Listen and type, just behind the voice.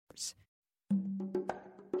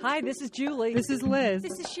Hi, this is Julie. This is Liz.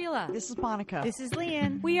 This is Sheila. This is Monica. This is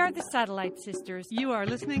Leanne. We are the Satellite Sisters. You are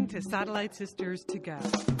listening to Satellite Sisters to Go.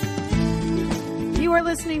 You are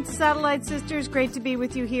listening to Satellite Sisters. Great to be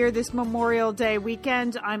with you here this Memorial Day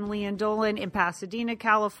weekend. I'm Leanne Dolan in Pasadena,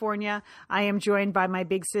 California. I am joined by my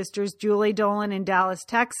big sisters, Julie Dolan in Dallas,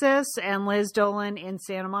 Texas, and Liz Dolan in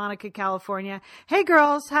Santa Monica, California. Hey,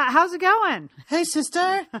 girls, how's it going? Hey,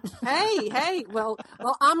 sister. Hey. Well,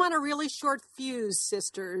 I'm on a really short fuse,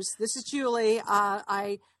 sisters. This is Julie.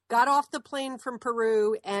 I got off the plane from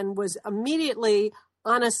Peru and was immediately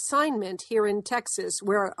on assignment here in Texas,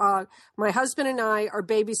 where my husband and I are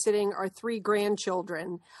babysitting our 3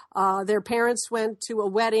 grandchildren. Their parents went to a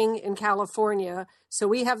wedding in California, so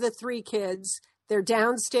we have the 3 kids. They're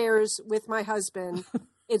downstairs with my husband.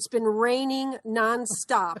 It's been raining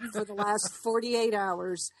nonstop for the last 48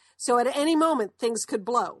 hours. So at any moment, things could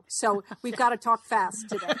blow. So we've got to talk fast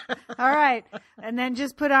today. All right. And then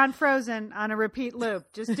just put on Frozen on a repeat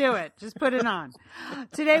loop. Just do it. Just put it on.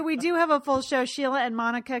 Today, we do have a full show. Sheila and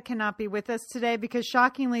Monica cannot be with us today because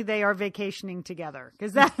shockingly, they are vacationing together.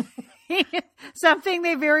 Because that's something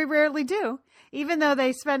they very rarely do. Even though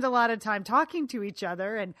they spend a lot of time talking to each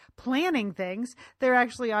other and planning things, they're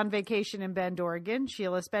actually on vacation in Bend, Oregon.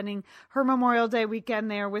 Sheila spending her Memorial Day weekend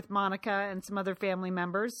there with Monica and some other family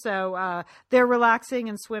members. So they're relaxing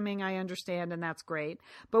and swimming, I understand, and that's great.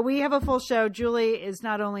 But we have a full show. Julie is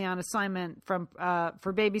not only on assignment for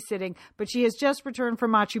babysitting, but she has just returned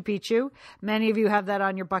from Machu Picchu. Many of you have that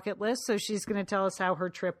on your bucket list, so she's going to tell us how her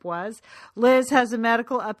trip was. Liz has a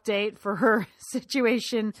medical update for her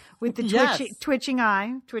situation with the twitchy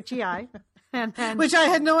eye. And Which I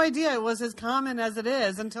had no idea it was as common as it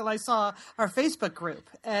is until I saw our Facebook group.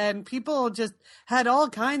 And people just had all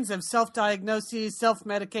kinds of self-diagnoses,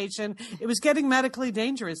 self-medication. It was getting medically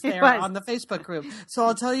dangerous there on the Facebook group. So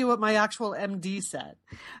I'll tell you what my actual MD said.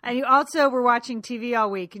 And you also were watching TV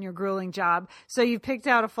all week in your grueling job. So you picked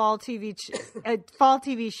out a fall TV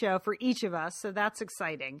show for each of us. So that's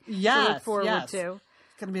exciting. Yes, to look forward to.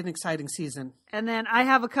 Going to be an exciting season. And then I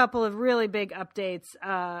have a couple of really big updates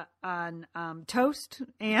on toast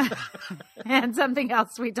and something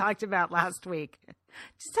else we talked about last week.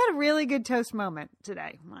 Just had a really good toast moment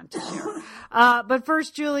today. I want to share. But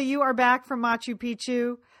first, Julie, you are back from Machu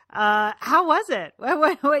Picchu. How was it?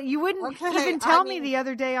 What, you wouldn't even tell me the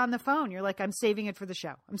other day on the phone. You're like, I'm saving it for the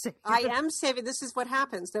show. I am saving. This is what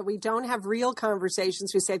happens, that we don't have real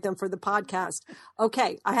conversations. We save them for the podcast.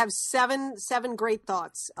 Okay. I have seven great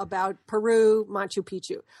thoughts about Peru, Machu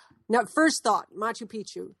Picchu. Now, first thought, Machu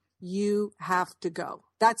Picchu, you have to go.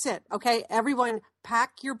 That's it. Okay. Everyone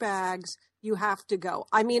pack your bags. You have to go.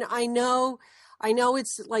 I mean, I know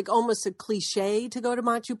it's like almost a cliche to go to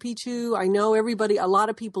Machu Picchu. I know a lot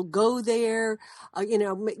of people go there.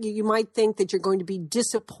 You might think that you're going to be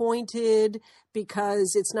disappointed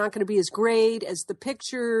because it's not going to be as great as the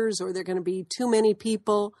pictures, or there are going to be too many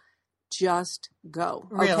people. Just go.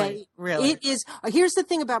 Okay? Really? It is. Here's the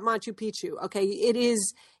thing about Machu Picchu. Okay. It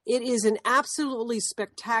is an absolutely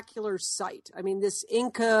spectacular sight. I mean, this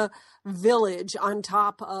Inca village on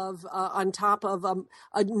top of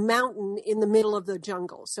a mountain in the middle of the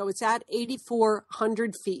jungle. So it's at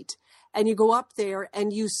 8,400 feet. And you go up there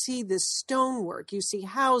and you see this stonework, you see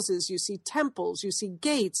houses, you see temples, you see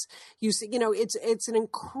gates, you see, it's an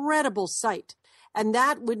incredible sight. And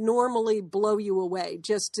that would normally blow you away,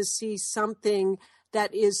 just to see something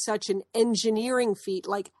that is such an engineering feat.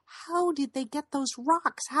 Like, how did they get those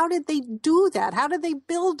rocks? How did they do that? How did they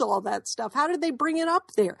build all that stuff? How did they bring it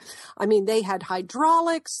up there? I mean, they had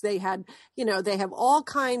hydraulics. They had, they have all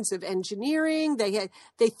kinds of engineering. They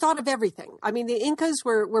thought of everything. I mean, the Incas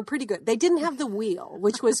were pretty good. They didn't have the wheel,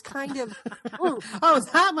 which was kind of,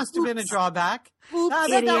 that must have been a drawback. That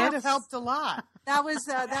would have helped a lot. That was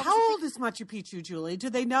How old is Machu Picchu, Julie? Do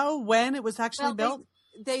they know when it was actually built?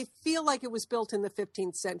 They feel like it was built in the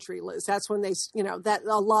 15th century, Liz. That's when they, that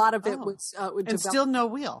a lot of it was and developed. Still no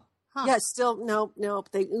wheel. Huh. Yeah, still no.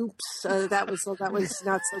 That was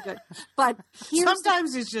not so good. But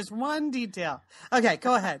sometimes it's just one detail. Okay,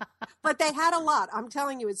 go ahead. But they had a lot. I'm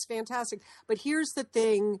telling you, it's fantastic. But here's the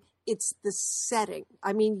thing. It's the setting.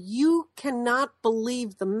 I mean, you cannot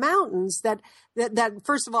believe the mountains that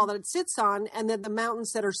first of all, that it sits on, and then the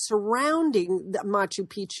mountains that are surrounding the Machu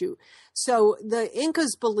Picchu. So the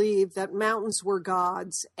Incas believed that mountains were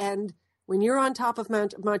gods. And when you're on top of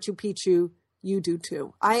Machu Picchu, you do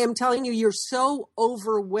too. I am telling you, you're so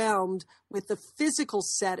overwhelmed with the physical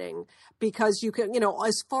setting because you can,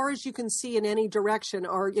 as far as you can see in any direction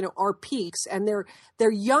are peaks, and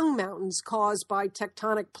they're young mountains caused by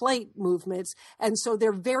tectonic plate movements. And so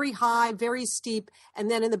they're very high, very steep. And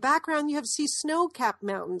then in the background, you have snow-capped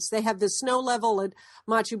mountains. They have the snow level at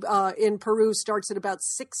Machu in Peru starts at about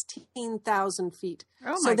 16,000 feet.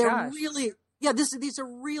 Oh so my they're gosh. really, these are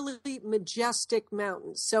really majestic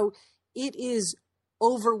mountains. So it is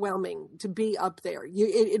overwhelming to be up there.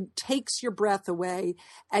 It takes your breath away,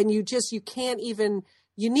 and you can't even,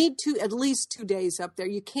 you need to at least 2 days up there.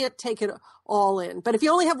 You can't take it all in. But if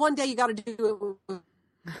you only have one day, you got to do it.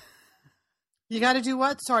 You got to do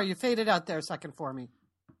what? Sorry, you faded out there a second for me.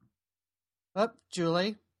 Oh,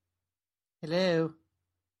 Julie. Hello.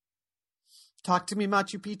 Talk to me,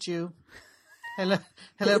 Machu Picchu. Hello,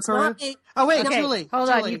 It's Peru. not me. Oh, wait, Okay, Julie. hold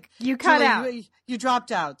on. Julie, You cut Julie, out. You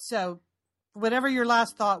dropped out. So whatever your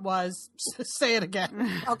last thought was, say it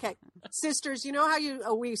again. Okay. Sisters, you know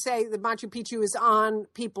how we say the Machu Picchu is on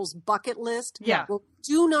people's bucket list? Yeah. Well,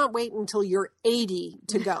 do not wait until you're 80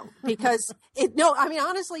 to go because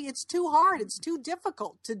honestly, it's too hard. It's too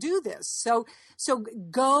difficult to do this. So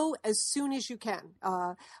go as soon as you can.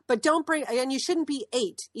 But don't bring, and you shouldn't be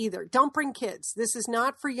 8 either. Don't bring kids. This is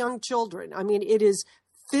not for young children. I mean, it is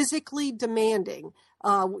physically demanding.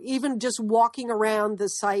 Even just walking around the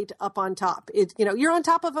site up on top, you're on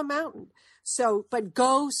top of a mountain. So, but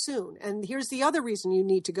go soon. And here's the other reason you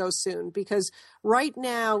need to go soon, because right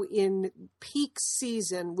now in peak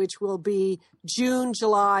season, which will be June,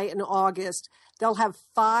 July, and August, they'll have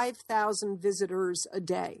 5,000 visitors a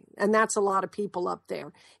day. And that's a lot of people up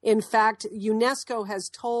there. In fact, UNESCO has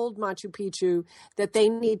told Machu Picchu that they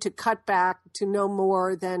need to cut back to no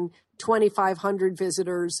more than 2,500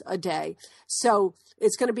 visitors a day. So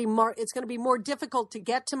it's going to be more difficult to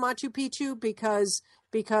get to Machu Picchu because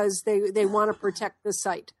they want to protect the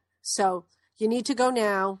site. So you need to go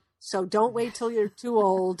now. So don't wait till you're too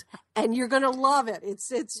old, and you're going to love it.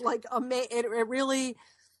 It's like it really.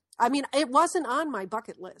 I mean, it wasn't on my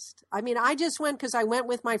bucket list. I mean, I just went because I went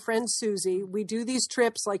with my friend Susie. We do these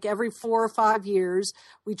trips like every 4 or 5 years.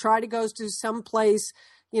 We try to go to some place,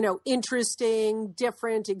 interesting,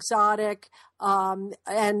 different, exotic, and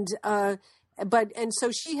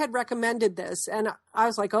so she had recommended this, and I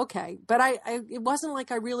was like, okay, but it wasn't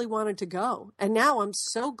like I really wanted to go. And now I'm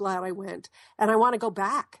so glad I went, and I want to go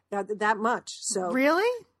back that much. So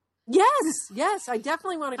Really? yes, I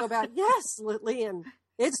definitely want to go back. Yes, Leanne,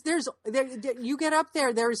 you get up there,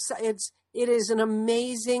 it is an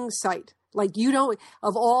amazing site. Like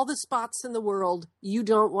of all the spots in the world, you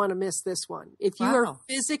don't want to miss this one. If you are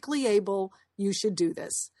physically able, you should do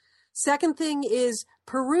this. Second thing is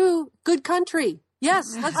Peru, good country.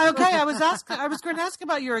 Yes. Okay, I was going to ask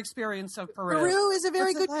about your experience of Peru. Peru is a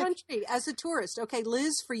very good like? country as a tourist. Okay,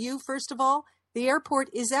 Liz, for you, first of all, the airport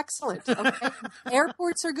is excellent. Okay?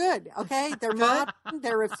 Airports are good. Okay, they're modern,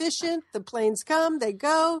 they're efficient. The planes come, they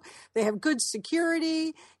go. They have good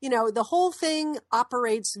security. The whole thing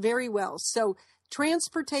operates very well. So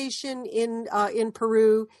transportation in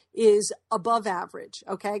Peru is above average.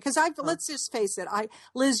 Okay, because let's just face it.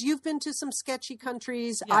 Liz, you've been to some sketchy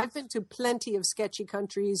countries. Yes. I've been to plenty of sketchy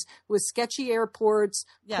countries with sketchy airports,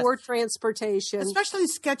 Yes. poor transportation, especially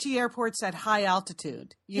sketchy airports at high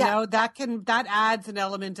altitude. You know, that adds an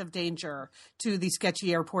element of danger to the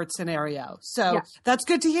sketchy airport scenario. So that's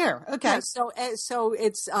good to hear. Okay. Yeah, so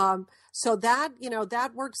it's so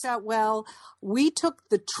that works out well. We took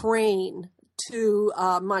the train to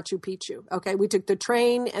Machu Picchu. Okay, we took the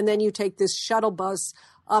train, and then you take this shuttle bus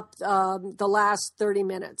up the last 30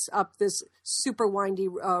 minutes up this super windy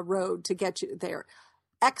road to get you there.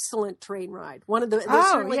 Excellent train ride. One of the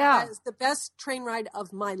best train ride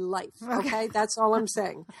of my life. Okay, that's all I'm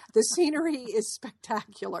saying. The scenery is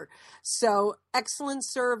spectacular. So excellent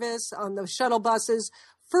service on the shuttle buses.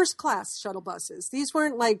 First class shuttle buses. These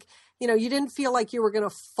weren't like, you didn't feel like you were going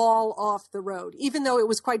to fall off the road, even though it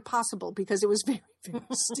was quite possible because it was very, very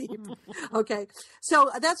steep. Okay. So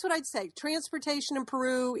that's what I'd say. Transportation in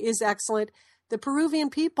Peru is excellent. The Peruvian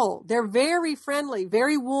people, they're very friendly,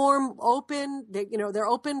 very warm, open. They're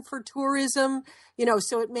open for tourism,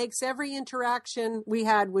 so it makes every interaction we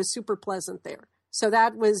had was super pleasant there. So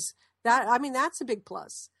that's a big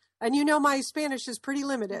plus. And my Spanish is pretty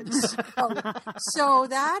limited. So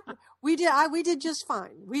that we did just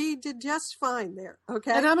fine. We did just fine there.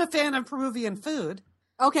 Okay. And I'm a fan of Peruvian food.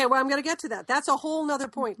 Okay, well, I'm going to get to that. That's a whole nother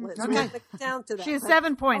point, Liz. Okay. We're going to get down to that. She has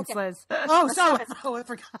 7 points, Liz. Oh, sorry. Oh, I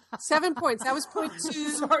forgot. 7 points. That was point 2.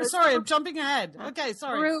 Sorry, I'm jumping ahead. Okay,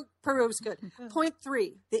 sorry. Peru's good. Point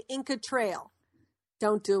 3, the Inca Trail.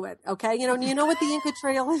 Don't do it. Okay. You know what the Inca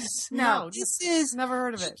Trail is? No, This is, never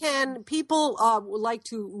heard of it. People would like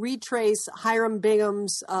to retrace Hiram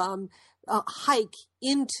Bingham's hike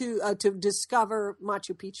into to discover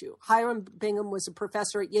Machu Picchu. Hiram Bingham was a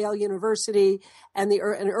professor at Yale University, and in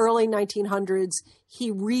early 1900s, he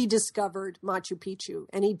rediscovered Machu Picchu,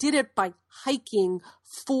 and he did it by hiking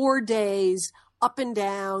 4 days up and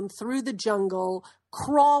down through the jungle,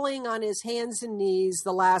 crawling on his hands and knees,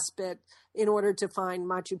 the last bit, in order to find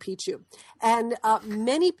Machu Picchu. And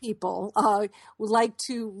many people would like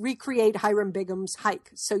to recreate Hiram Bingham's hike.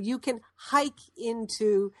 So you can hike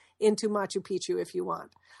into Machu Picchu if you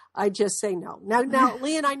want. I just say no. Now,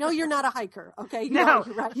 Leanne, I know you're not a hiker, okay? No,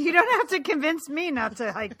 right? you don't have to convince me not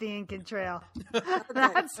to hike the Inca Trail.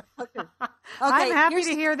 Okay. I'm happy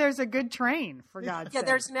to hear there's a good train, for God's sake. Yeah,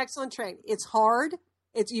 there's an excellent train. It's hard.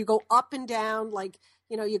 You go up and down, like,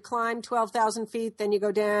 you climb 12,000 feet, then you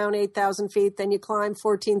go down 8,000 feet, then you climb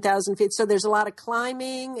 14,000 feet. So there's a lot of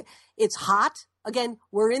climbing. It's hot. Again,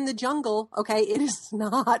 we're in the jungle. Okay. It is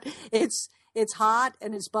not, it's hot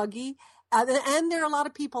and it's buggy. And there are a lot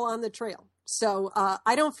of people on the trail. So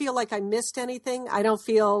I don't feel like I missed anything. I don't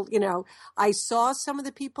feel, I saw some of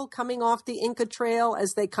the people coming off the Inca Trail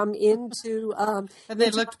as they come into. And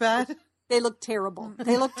they looked bad? They looked terrible.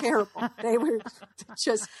 They were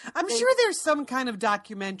just. I'm sure there's some kind of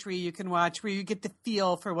documentary you can watch where you get the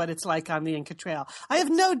feel for what it's like on the Inca Trail. I have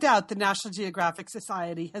no doubt the National Geographic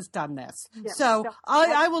Society has done this. Yes. So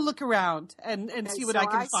I will look around and see what I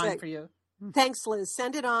can find for you. Thanks, Liz.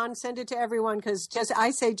 Send it on. Send it to everyone because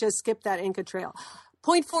I say just skip that Inca Trail.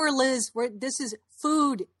 Point 4, Liz. This is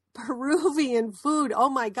food, Peruvian food. Oh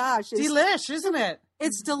my gosh, delish, isn't it?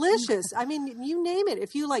 It's delicious. I mean, you name it.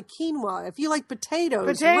 If you like quinoa, if you like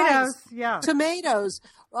potatoes, rice, tomatoes,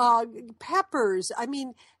 peppers. I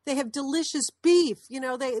mean, they have delicious beef.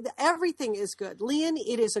 Everything is good. Leanne,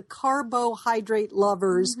 it is a carbohydrate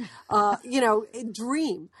lover's,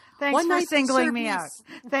 dream. Thanks for singling me out.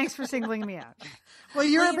 Thanks for singling me out. Well,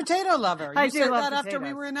 you're a potato lover. I you do said love that potatoes. After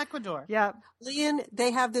we were in Ecuador. Yeah. Leanne, they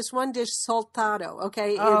have this one dish, saltado.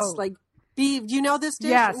 Okay, Oh. It's like beef. Do you know this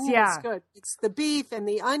dish? Yes, Ooh, yeah. It's good. It's the beef and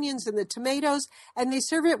the onions and the tomatoes, and they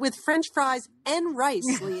serve it with French fries and rice,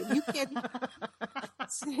 Leanne. You can't at the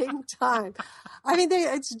same time. I mean,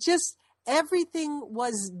 it's just everything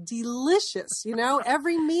was delicious.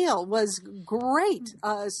 Every meal was great.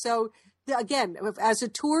 So again, as a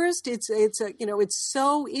tourist, it's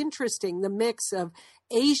so interesting, the mix of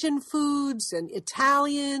Asian foods and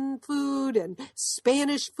Italian food and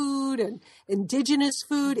Spanish food and indigenous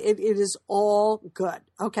food. It is all good.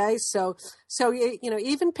 Okay. So,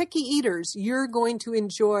 even picky eaters, you're going to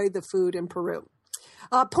enjoy the food in Peru.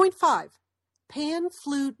 Point 5, pan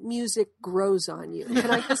flute music grows on you.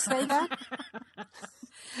 Can I just say that?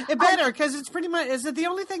 It better, because it's pretty much. Is it the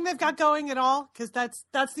only thing they've got going at all? Because that's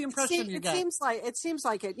the impression you get. It seems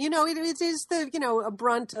like it. It is the a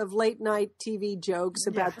brunt of late night TV jokes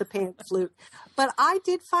about the pan flute. But I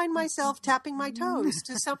did find myself tapping my toes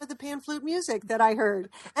to some of the pan flute music that I heard,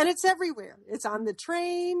 and it's everywhere. It's on the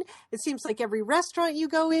train. It seems like every restaurant you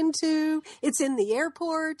go into. It's in the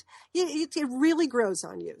airport. It really grows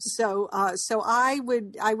on you. So I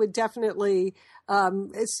would definitely.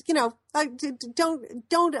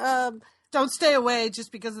 Don't stay away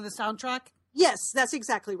just because of the soundtrack. Yes, that's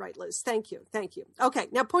exactly right, Liz. Thank you. Okay,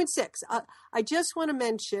 now point 6. I just want to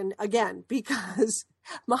mention again, because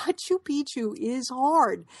Machu Picchu is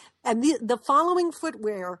hard, and the following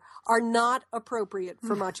footwear are not appropriate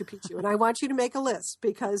for Machu Picchu. And I want you to make a list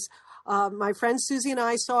because my friend Susie and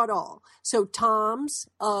I saw it all. So Toms,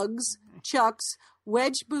 Uggs, Chucks,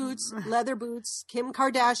 wedge boots, leather boots, Kim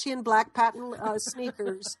Kardashian black patent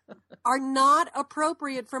sneakers are not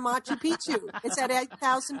appropriate for Machu Picchu. It's at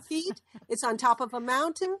 8,000 feet. It's on top of a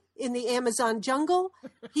mountain in the Amazon jungle.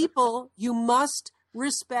 People, you must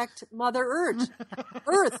respect Mother Earth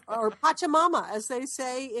or Pachamama, as they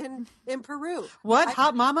say in Peru. What?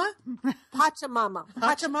 Hot mama? Pachamama.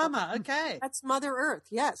 Pachamama. Okay. That's Mother Earth.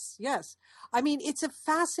 Yes. I mean, it's a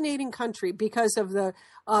fascinating country because of the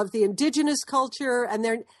indigenous culture, and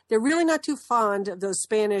they're really not too fond of those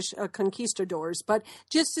Spanish conquistadors. But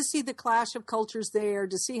just to see the clash of cultures there,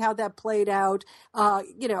 to see how that played out,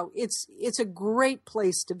 it's a great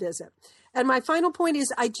place to visit. And my final point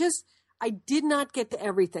is, I did not get to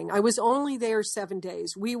everything. I was only there 7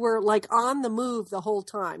 days. We were like on the move the whole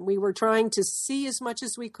time. We were trying to see as much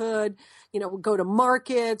as we could, go to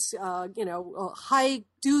markets, hike,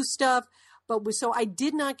 do stuff. so I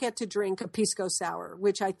did not get to drink a pisco sour,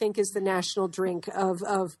 which I think is the national drink of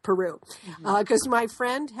Peru. Because my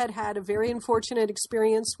friend had a very unfortunate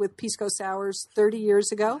experience with pisco sours 30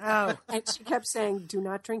 years ago. Oh. And she kept saying, do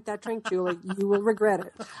not drink that drink, Julie. You will regret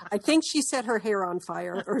it. I think she set her hair on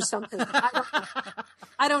fire or something.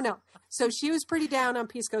 I don't know. So she was pretty down on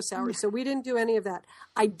pisco sour, so we didn't do any of that.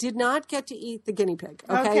 I did not get to eat the guinea pig.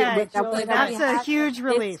 Okay, Julie, that's a huge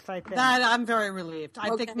relief, I think. That I'm very relieved.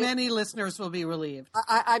 I think many listeners will be relieved.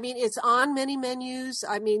 I mean, it's on many menus.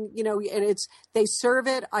 I mean, and they serve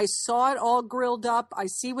it. I saw it all grilled up. I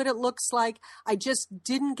see what it looks like. I just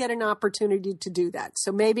didn't get an opportunity to do that.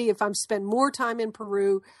 So maybe if I'm spend more time in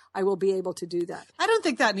Peru, I will be able to do that. I don't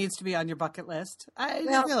think that needs to be on your bucket list.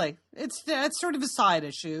 Really, it's sort of a side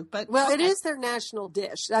issue, but it is their national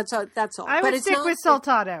dish. That's all. I would stick with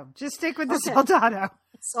saltado. Just stick with the saltado.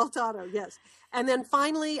 Saltado, yes. And then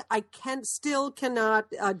finally, I still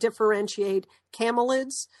cannot differentiate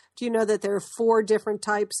camelids. Do you know that there are 4 different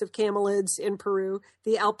types of camelids in Peru?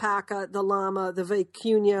 The alpaca, the llama, the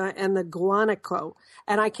vicuña, and the guanaco.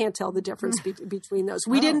 And I can't tell the difference between those.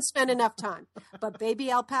 We didn't spend enough time. But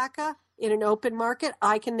baby alpaca in an open market,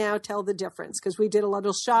 I can now tell the difference because we did a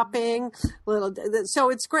little shopping. So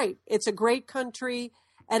it's great. It's a great country.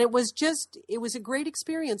 And it was a great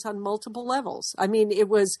experience on multiple levels. I mean, it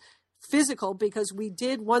was physical because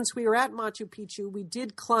once we were at Machu Picchu, we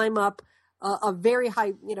did climb up a very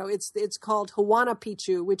high, it's called Huayna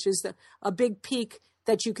Picchu, which is a big peak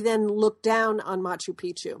that you can then look down on Machu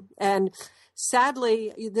Picchu. And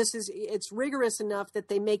sadly, it's rigorous enough that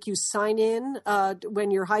they make you sign in when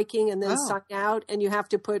you're hiking and then sign out, and you have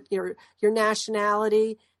to put your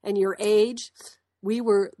nationality and your age. We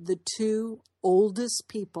were the 2 oldest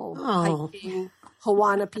people hiking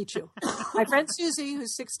Huayna Picchu. My friend Susie,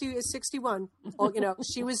 who's 61,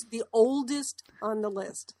 she was the oldest on the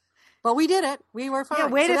list. But we did it. We were fine. Yeah,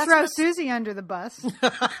 way to throw Susie under the bus.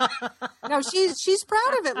 No, she's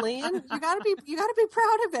proud of it, Leanne. You gotta be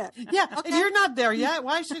proud of it. Yeah, okay. You're not there yet.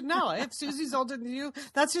 Why should if Susie's older than you?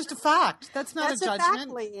 That's just a fact. That's not a judgment. That's a fact,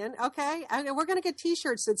 Leanne. Okay, and we're gonna get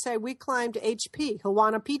T-shirts that say we climbed HP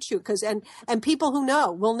Huayna Picchu and people who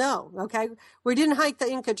know will know. Okay, we didn't hike the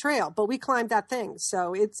Inca Trail, but we climbed that thing.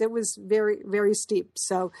 So it was very, very steep.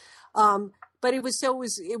 So. But it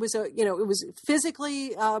was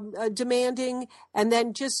physically demanding, and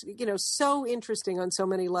then just so interesting on so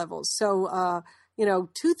many levels. So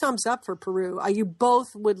 2 thumbs up for Peru. You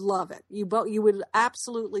both would love it. You would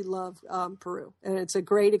absolutely love Peru, and it's a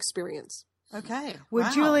great experience. Okay.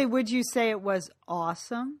 Julie, would you say it was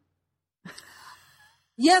awesome?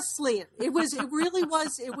 Yes, Leanne. It really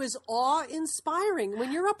was. It was awe-inspiring.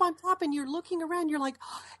 When you're up on top and you're looking around, you're like,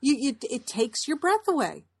 it takes your breath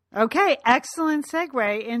away. Okay, excellent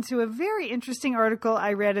segue into a very interesting article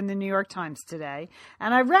I read in the New York Times today.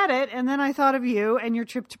 And I read it, and then I thought of you and your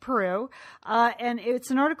trip to Peru. And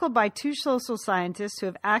it's an article by 2 social scientists who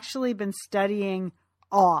have actually been studying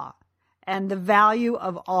awe and the value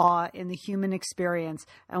of awe in the human experience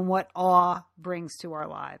and what awe brings to our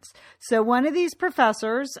lives. So one of these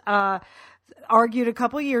professors argued a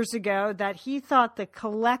couple years ago that he thought the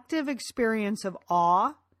collective experience of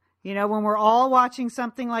awe, when we're all watching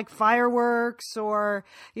something like fireworks or,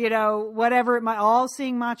 whatever it might, all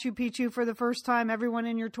seeing Machu Picchu for the first time, everyone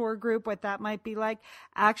in your tour group, what that might be like,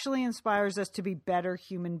 actually inspires us to be better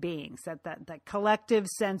human beings. That collective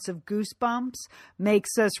sense of goosebumps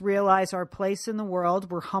makes us realize our place in the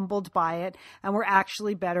world. We're humbled by it, and we're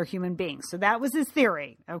actually better human beings. So that was his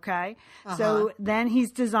theory. Okay. So then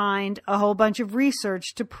he's designed a whole bunch of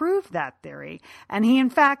research to prove that theory. And he,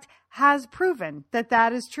 in fact, has proven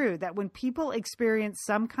that is true, that when people experience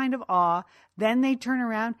some kind of awe, then they turn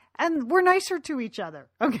around and we're nicer to each other.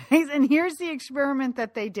 Okay. And here's the experiment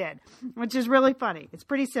that they did, which is really funny. It's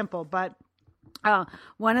pretty simple, but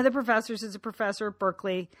one of the professors is a professor at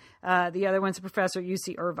Berkeley. The other one's a professor at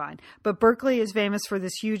UC Irvine. But Berkeley is famous for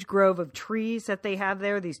this huge grove of trees that they have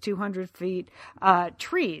there, these 200 feet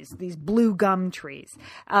trees, these blue gum trees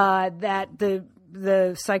that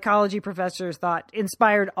the psychology professors thought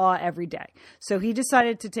inspired awe every day. So he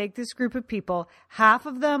decided to take this group of people. Half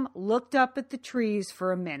of them looked up at the trees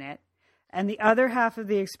for a minute, and the other half of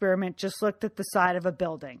the experiment just looked at the side of a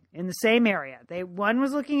building in the same area. One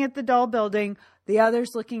was looking at the dull building, the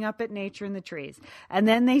other's looking up at nature and the trees. And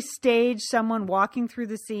then they staged someone walking through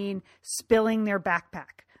the scene, spilling their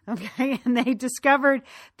backpack. Okay. And they discovered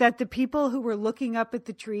that the people who were looking up at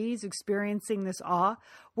the trees, experiencing this awe,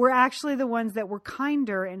 were actually the ones that were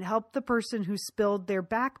kinder and helped the person who spilled their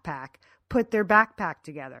backpack put their backpack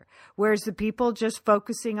together. Whereas the people just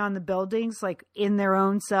focusing on the buildings, like in their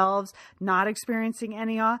own selves, not experiencing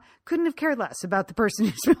any awe, couldn't have cared less about the person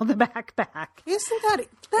who spilled the backpack. Isn't that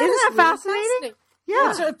really fascinating?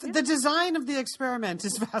 Yeah. So the design of the experiment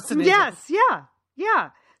is fascinating. Yes.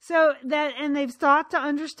 Yeah. So and they've sought to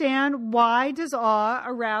understand, why does awe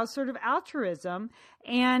arouse sort of altruism?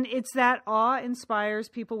 And it's that awe inspires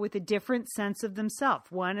people with a different sense of themselves.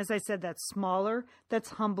 One, as I said, that's smaller, that's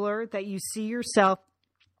humbler, that you see yourself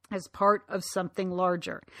as part of something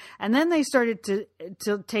larger. And then they started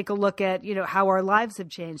to take a look at, how our lives have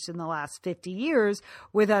changed in the last 50 years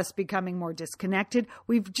with us becoming more disconnected.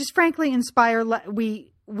 We've just frankly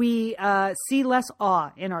we see less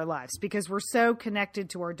awe in our lives because we're so connected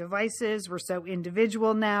to our devices. We're so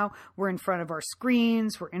individual now. We're in front of our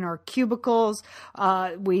screens. We're in our cubicles.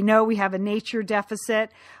 We know we have a nature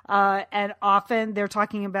deficit. And often they're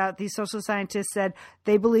talking about, these social scientists said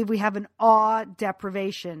they believe we have an awe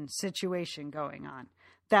deprivation situation going on.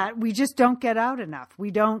 That we just don't get out enough. We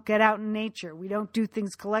don't get out in nature. We don't do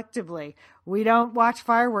things collectively. We don't watch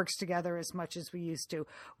fireworks together as much as we used to.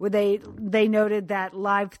 They noted that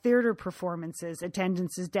live theater performances,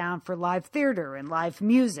 attendance is down for live theater and live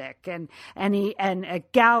music and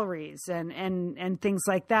at galleries and things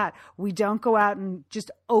like that. We don't go out and just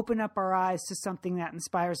open up our eyes to something that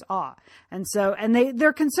inspires awe. And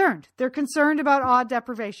they're concerned. They're concerned about awe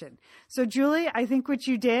deprivation. So Julie, I think what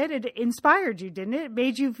you did, it inspired you, didn't it? It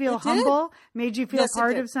made you feel humble, made you feel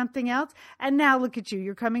part of something else. And now look at you.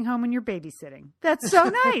 You're coming home and you're babysitting. That's so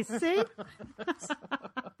nice. See?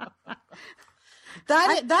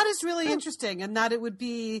 That is really interesting, and that it would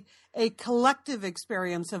be a collective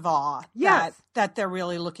experience of awe that they're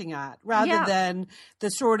really looking at, rather than the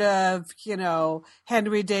sort of,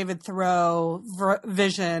 Henry David Thoreau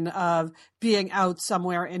vision of being out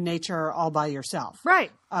somewhere in nature all by yourself.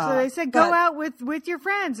 Right. So they said, go out with your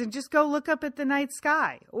friends and just go look up at the night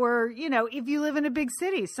sky. Or, if you live in a big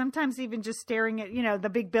city, sometimes even just staring at, the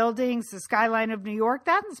big buildings, the skyline of New York,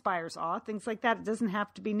 that inspires awe, things like that. It doesn't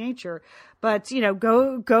have to be nature, but,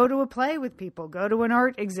 go to a play with people, go to an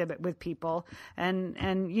art exhibit with people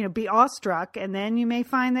and be awestruck. And then you may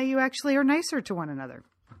find that you actually are nicer to one another.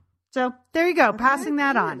 So there you go, passing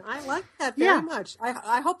that on. I like that very much.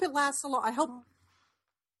 I hope it lasts a lot. I hope.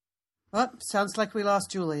 Oh, sounds like we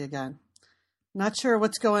lost Julie again. Not sure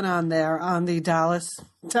what's going on there on the Dallas,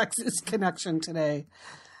 Texas connection today.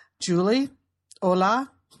 Julie?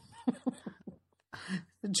 Hola?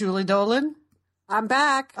 Julie Dolan? I'm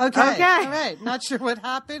back. Okay. All right. Not sure what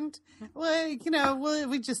happened. Well,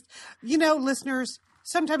 we just, listeners,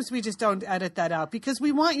 sometimes we just don't edit that out because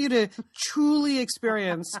we want you to truly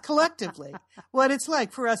experience collectively what it's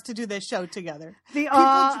like for us to do this show together. The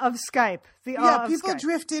awe of Skype. People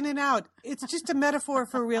drift in and out. It's just a metaphor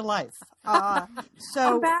for real life.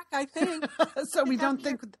 So I'm back, I think. So we don't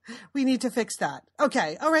think we need to fix that.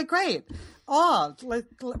 Okay. All right. Great. Awe.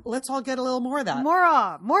 Let's all get a little more of that. More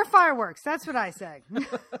awe. More fireworks. That's what I say.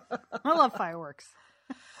 I love fireworks.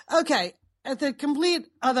 Okay. At the complete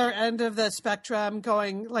other end of the spectrum,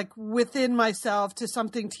 going like within myself to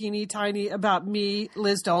something teeny tiny about me,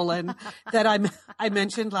 Liz Dolan, that I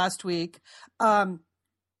mentioned last week.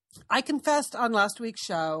 I confessed on last week's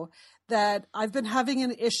show that I've been having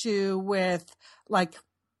an issue with like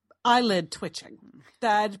eyelid twitching.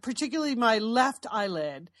 That particularly my left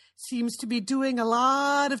eyelid seems to be doing a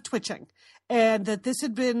lot of twitching, and that this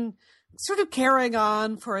had been sort of carrying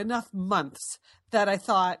on for enough months that I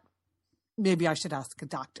thought, maybe I should ask a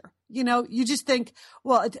doctor. You just think,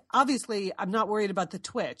 well, obviously I'm not worried about the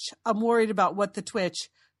twitch. I'm worried about what the twitch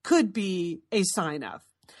could be a sign of.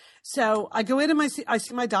 So I go in and I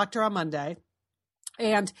see my doctor on Monday.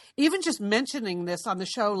 And even just mentioning this on the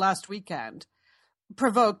show last weekend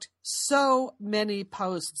provoked so many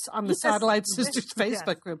posts on the Satellite Sisters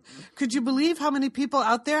Facebook group. Could you believe how many people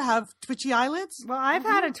out there have twitchy eyelids? Well, I've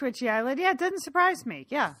had a twitchy eyelid. Yeah, it doesn't surprise me.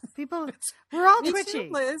 Yeah, people, we're all twitchy. Too,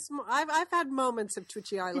 Liz. I've had moments of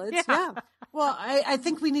twitchy eyelids. Yeah. Well, I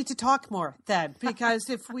think we need to talk more then, because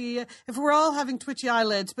if we're all having twitchy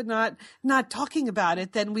eyelids but not talking about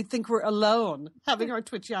it, then we think we're alone having our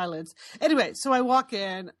twitchy eyelids. Anyway, so I walk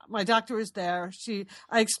in. My doctor is there.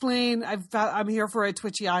 I explain I'm here for a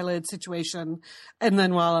twitchy eyelid situation, and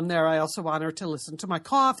then while I'm there, I also want her to listen to my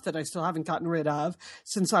cough that I still haven't gotten rid of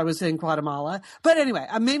since I was in Guatemala. But anyway,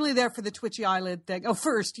 I'm mainly there for the twitchy eyelid thing. Oh,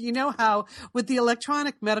 first, you know how with the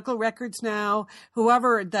electronic medical records now,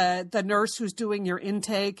 whoever the nurse who's doing your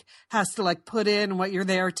intake has to like put in what you're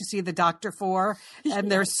there to see the doctor for.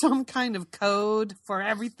 And there's some kind of code for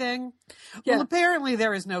everything. Yeah. Well, apparently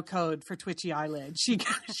there is no code for twitchy eyelid. She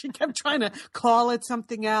kept trying to call it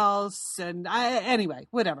something else. And anyway,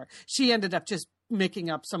 whatever. She ended up just making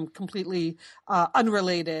up some completely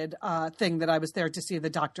unrelated thing that I was there to see the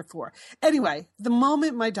doctor for. Anyway, the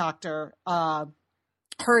moment my doctor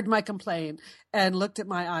heard my complaint and looked at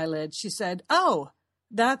my eyelid, she said, "Oh,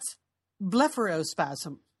 that's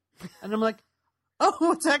blepharospasm." And I'm like,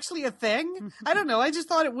 "Oh, it's actually a thing?" I don't know. I just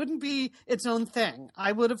thought it wouldn't be its own thing.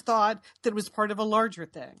 I would have thought that it was part of a larger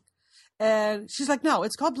thing. And she's like, "No,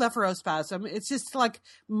 it's called blepharospasm. It's just like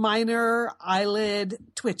minor eyelid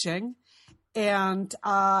twitching. And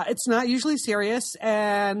it's not usually serious,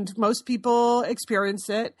 and most people experience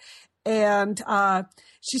it." And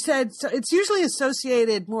she said, so it's usually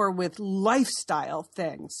associated more with lifestyle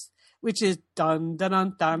things, which is dun, dun,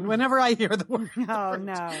 dun, dun, whenever I hear the word. Oh,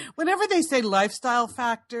 no. Whenever they say lifestyle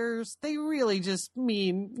factors, they really just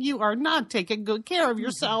mean you are not taking good care of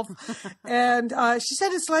yourself. And she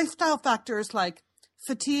said it's lifestyle factors like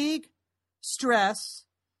fatigue, stress,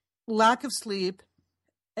 lack of sleep,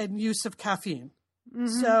 and use of caffeine. Mm-hmm.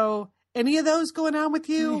 So any of those going on with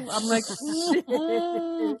you? I'm like,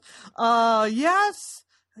 yes,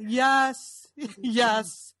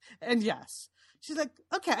 and yes. She's like,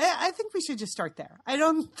 okay, I think we should just start there. I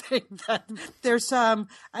don't think that there's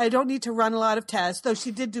I don't need to run a lot of tests, though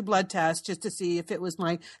she did do blood tests just to see if it was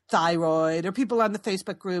my thyroid, or people on the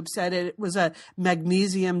Facebook group said it was a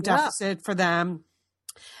magnesium deficit for them.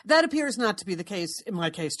 That appears not to be the case in my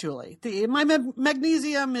case, Julie. My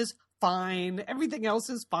magnesium is fine. Everything else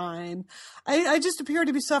is fine. I just appear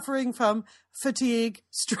to be suffering from fatigue,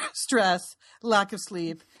 stress, lack of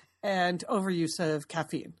sleep, and overuse of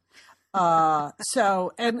caffeine.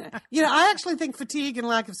 So, and, I actually think fatigue and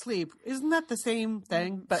lack of sleep, isn't that the same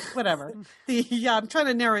thing? But whatever. I'm trying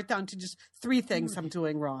to narrow it down to just 3 things I'm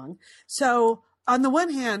doing wrong. So on the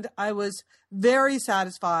one hand, I was very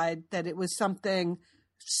satisfied that it was something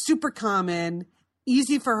super common,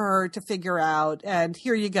 easy for her to figure out. And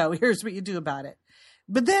here you go. Here's what you do about it.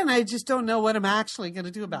 But then I just don't know what I'm actually going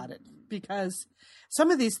to do about it, because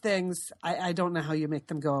some of these things, I don't know how you make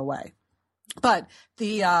them go away. But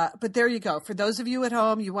there you go. For those of you at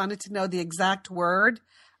home, you wanted to know the exact word,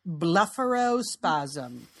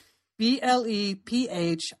 blepharospasm,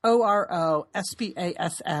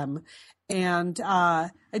 blepharospasm. And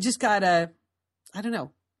I just gotta,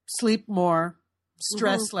 sleep more,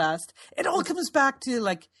 stress less. It all comes back to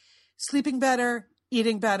like sleeping better,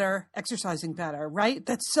 eating better, exercising better, right?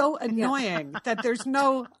 That's so annoying that there's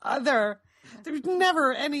never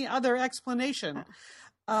any other explanation.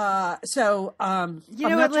 You know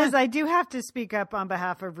what, Liz, I do have to speak up on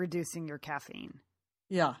behalf of reducing your caffeine.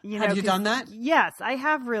 Yeah. Have you done that? Yes, I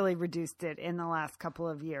have really reduced it in the last couple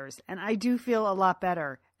of years, and I do feel a lot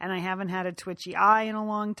better. And I haven't had a twitchy eye in a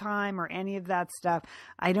long time or any of that stuff.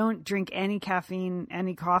 I don't drink any caffeine,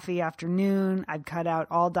 any coffee after noon. I've cut out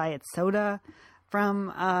all diet soda from,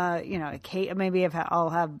 maybe I'll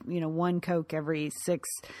have, 1 Coke every 6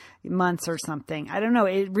 months or something. I don't know.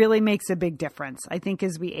 It really makes a big difference. I think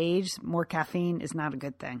as we age, more caffeine is not a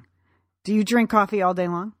good thing. Do you drink coffee all day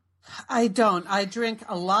long? I don't. I drink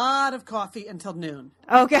a lot of coffee until noon.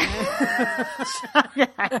 Okay. You're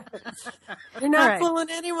not fooling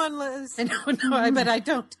anyone, Liz. But I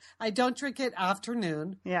don't drink it after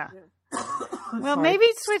noon. Yeah. Well, maybe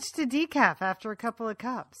switch to decaf after a couple of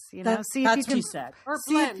cups. See if you can. She said. Or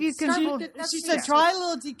see if you can. She said, try a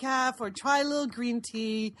little decaf or try a little green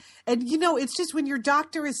tea. And it's just when your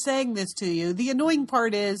doctor is saying this to you, the annoying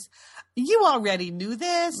part is you already knew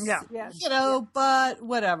this. Yeah. But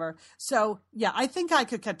whatever. So yeah, I think I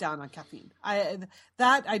could cut down on caffeine. I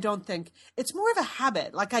don't think it's more of a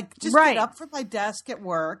habit. Like I just get up from my desk at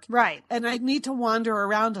work. Right. And I need to wander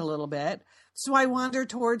around a little bit. So I wander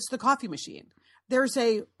towards the coffee machine. There's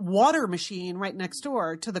a water machine right next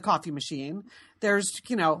door to the coffee machine. There's,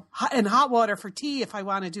 and hot water for tea if I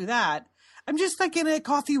want to do that. I'm just like in a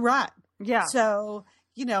coffee rut. Yeah. So,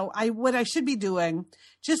 what I should be doing,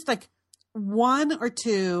 just like 1 or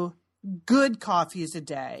 2 good coffees a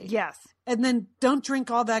day. Yes. And then don't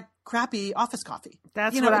drink all that crappy office coffee.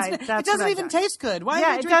 That's it doesn't even taste good. Why am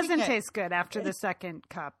I it drinking doesn't taste good after the second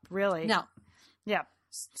cup, really. No. Yeah.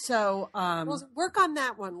 So, well, work on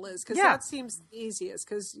that one, Liz, because that seems the easiest,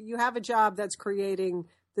 because you have a job that's creating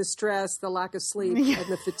the stress, the lack of sleep,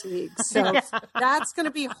 and the fatigue. So that's going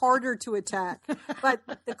to be harder to attack. But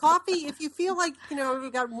the coffee, if you feel like,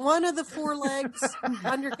 you got one of the 4 legs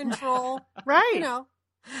under control, right.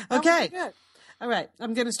 Okay. Good. All right.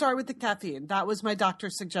 I'm going to start with the caffeine. That was my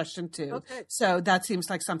doctor's suggestion too. Okay. So that seems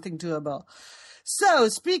like something doable. So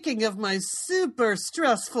speaking of my super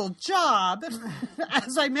stressful job,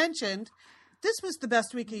 as I mentioned, this was the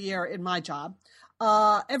best week a year in my job.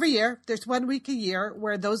 Every year, there's 1 week a year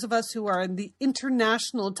where those of us who are in the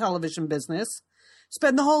international television business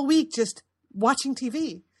spend the whole week just watching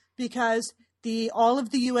TV because all of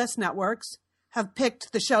the U.S. networks have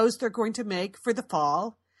picked the shows they're going to make for the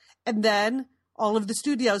fall. And then all of the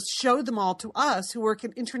studios show them all to us who work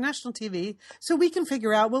in international TV so we can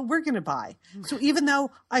figure out what we're going to buy. So even though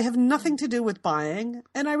I have nothing to do with buying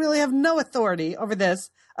and I really have no authority over this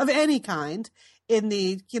of any kind in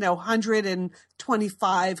the,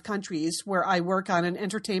 125 countries where I work on an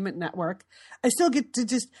entertainment network, I still get to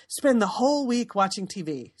just spend the whole week watching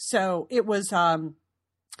TV. So it was,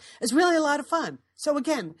 it's really a lot of fun. So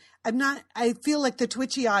again, I feel like the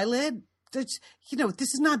twitchy eyelid. This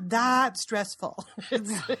is not that stressful.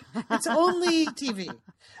 It's only TV.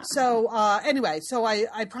 So anyway,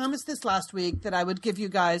 I promised this last week that I would give you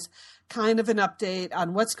guys kind of an update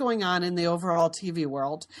on what's going on in the overall TV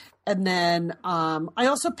world. And then I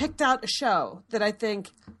also picked out a show that I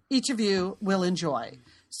think each of you will enjoy.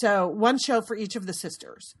 So one show for each of the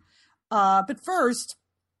sisters. But first,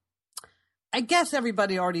 I guess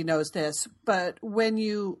everybody already knows this, but when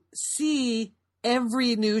you see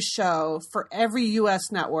every new show for every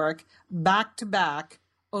U.S. network back to back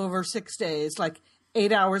over 6 days, like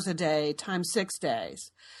 8 hours a day times 6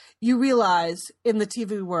 days, you realize in the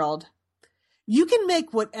TV world, you can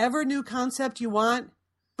make whatever new concept you want,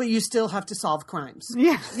 but you still have to solve crimes.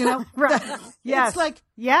 Yeah. Right. Yes. It's like,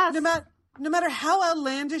 yes. No matter how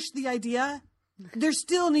outlandish the idea, there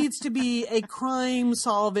still needs to be a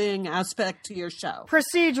crime-solving aspect to your show.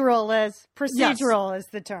 Procedural, Liz. Procedural is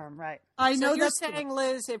the term, right? I know so you're that's saying,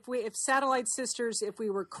 Liz, if Satellite Sisters, if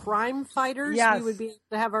we were crime fighters, Yes. we would be able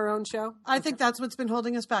to have our own show? I think that's what's been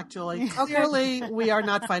holding us back, Julie. Clearly, we are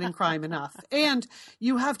not fighting crime enough. And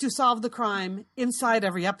you have to solve the crime inside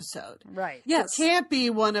every episode. Right. Yes. It can't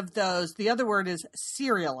be one of those. The other word is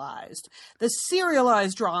serialized. The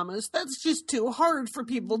serialized dramas, that's just too hard for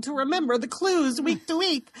people to remember the clues week to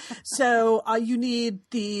week. So you need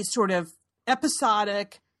the sort of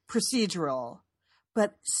episodic procedural,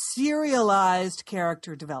 but serialized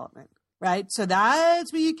character development, right? So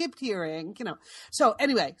that's what you kept hearing, So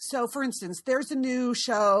anyway, for instance, there's a new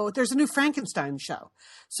Frankenstein show.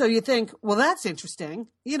 So you think, well, that's interesting.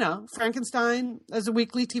 Frankenstein as a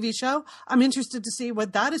weekly TV show. I'm interested to see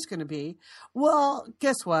what that is going to be. Well,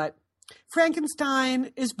 guess what?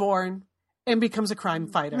 Frankenstein is born and becomes a crime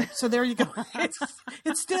fighter. So there you go.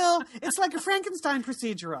 It's like a Frankenstein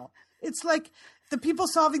procedural. It's like the people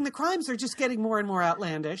solving the crimes are just getting more and more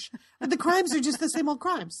outlandish, but the crimes are just the same old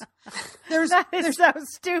crimes. That is so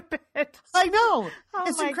stupid. I know. Oh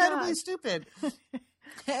It's my incredibly God. stupid.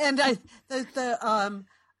 And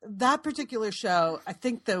that particular show, I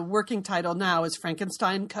think the working title now is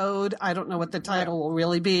Frankenstein Code. I don't know what the title will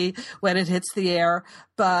really be when it hits the air,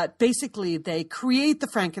 but basically they create the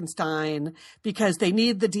Frankenstein because they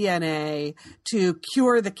need the DNA to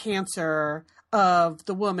cure the cancer of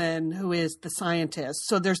the woman who is the scientist.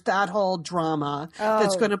 So there's that whole drama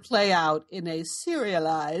that's going to play out in a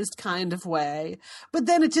serialized kind of way. But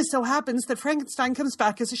then it just so happens that Frankenstein comes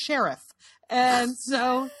back as a sheriff. And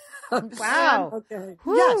so... Wow. Okay.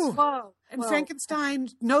 Yes. Whoa. And Frankenstein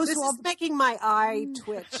knows This who all... is making my eye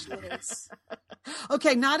twitch, Liz.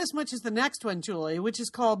 Okay, not as much as the next one, Julie, which is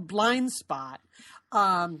called Blind Spot,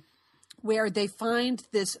 where they find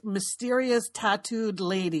this mysterious tattooed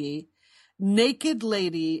naked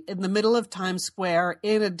lady in the middle of Times Square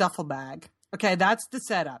in a duffel bag. Okay, that's the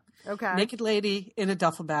setup. Okay. Naked lady in a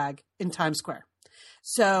duffel bag in Times Square.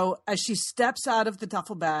 So as she steps out of the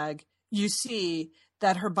duffel bag, you see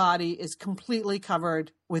that her body is completely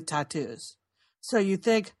covered with tattoos. So you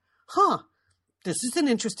think, this is an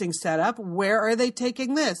interesting setup. Where are they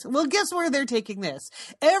taking this? Well, guess where they're taking this?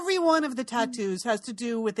 Every one of the tattoos has to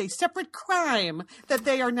do with a separate crime that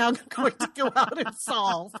they are now going to go out and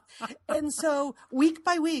solve. And so week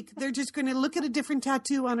by week, they're just going to look at a different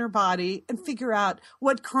tattoo on her body and figure out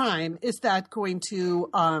what crime is that going to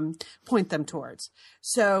point them towards.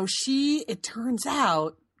 So it turns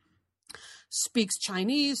out, speaks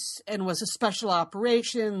Chinese and was a special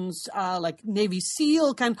operations, like Navy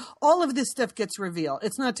SEAL kind. All of this stuff gets revealed.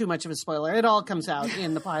 It's not too much of a spoiler. It all comes out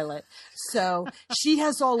in the pilot. So she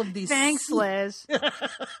has all of these. Thanks, Liz.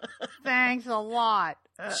 Thanks a lot.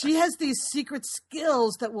 She has these secret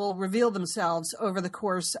skills that will reveal themselves over the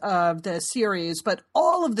course of the series, but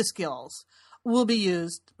all of the skills will be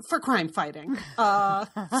used for crime fighting.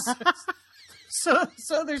 So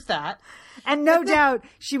there's that. And no doubt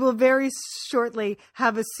she will very shortly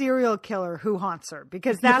have a serial killer who haunts her,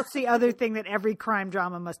 because that's the other thing that every crime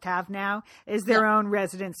drama must have now is their own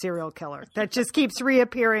resident serial killer that just keeps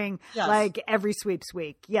reappearing like every sweeps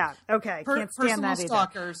week. Yeah. Okay. Can't stand that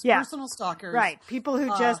either. Personal stalkers. Right. People who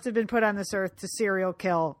just have been put on this earth to serial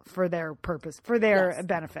kill for their purpose, for their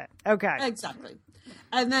benefit. Okay. Exactly.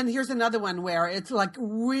 And then here's another one where it's like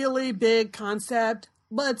really big concept,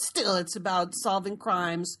 but still it's about solving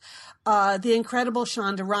crimes. The incredible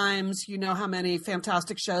Shonda Rhimes, you know how many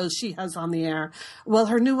fantastic shows she has on the air. Well,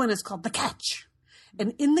 her new one is called The Catch.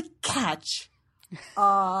 And in The Catch,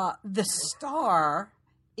 the star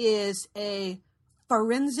is a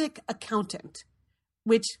forensic accountant,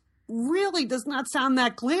 which really does not sound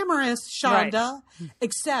that glamorous, Shonda,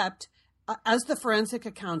 except as the forensic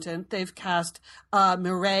accountant, they've cast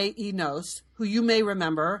Mireille Enos, who you may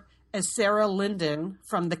remember as Sarah Linden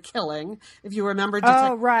from The Killing. If you remember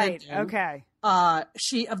Detective Linden, okay.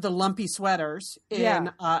 She of the lumpy sweaters in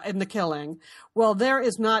The Killing. Well, there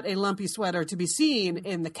is not a lumpy sweater to be seen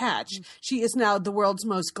in The Catch. She is now the world's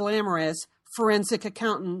most glamorous forensic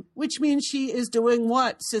accountant, which means she is doing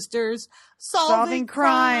what, sisters? Solving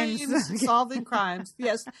crimes. Solving crimes.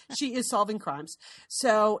 Yes, she is solving crimes.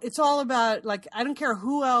 So it's all about, like, I don't care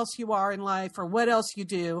who else you are in life or what else you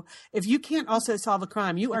do. If you can't also solve a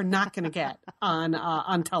crime, you are not going to get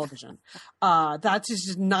on television. That's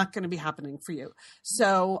just not going to be happening for you.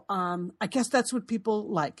 So I guess that's what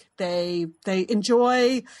people like. They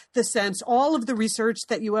enjoy the sense. All of the research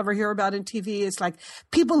that you ever hear about in TV is like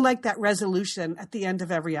people like that resolution at the end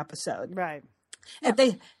of every episode. Right. And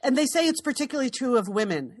they say it's particularly true of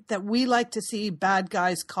women, that we like to see bad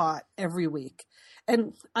guys caught every week.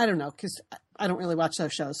 And I don't know, because I don't really watch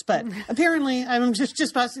those shows, but apparently I'm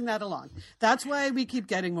just passing that along. That's why we keep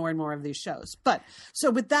getting more and more of these shows. But so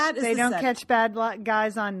with that, they don't catch bad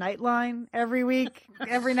guys on Nightline every week,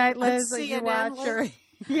 every night, Liz, that you watch. Or...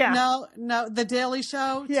 No, The Daily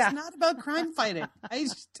Show. It's not about crime fighting. I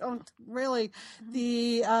just don't really.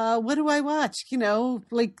 What do I watch? You know,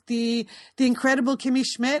 like the incredible Kimmy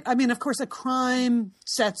Schmidt. I mean, of course, a crime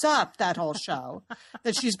sets up that whole show.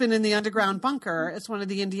 That she's been in the underground bunker as one of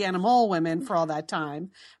the Indiana Mole women for all that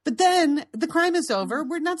time. But then the crime is over.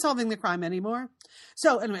 We're not solving the crime anymore.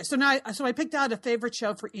 So anyway, so I picked out a favorite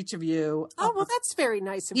show for each of you. Oh, well, that's very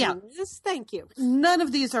nice of you. Yes, thank you. None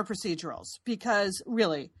of these are procedurals because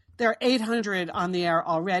really there are 800 on the air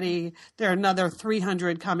already. There are another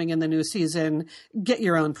 300 coming in the new season. Get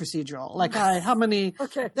your own procedural. Like how many?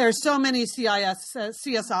 Okay. There's so many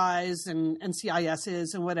CSIs and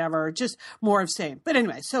CISs and whatever. Just more of same. But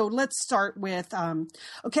anyway, so let's start with.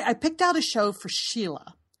 I picked out a show for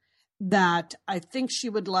Sheila that I think she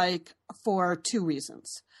would like for two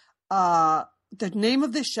reasons. The name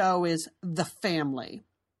of the show is The Family.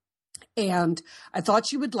 And I thought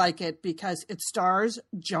she would like it because it stars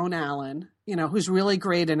Joan Allen, you know, who's really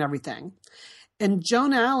great in everything. And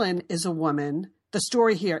Joan Allen is a woman. The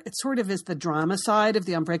story here, it sort of is the drama side of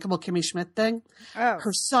the Unbreakable Kimmy Schmidt thing. Oh.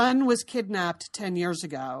 Her son was kidnapped 10 years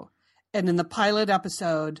ago. And in the pilot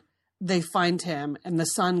episode, they find him and the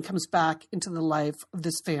son comes back into the life of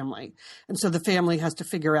this family. And so the family has to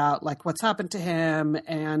figure out like what's happened to him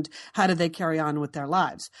and how do they carry on with their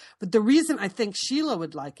lives. But the reason I think Sheila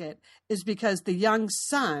would like it is because the young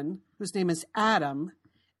son, whose name is Adam,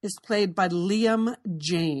 is played by Liam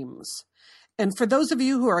James. And for those of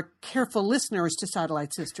you who are careful listeners to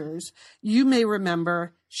Satellite Sisters, you may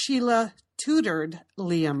remember Sheila tutored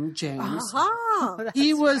Liam James.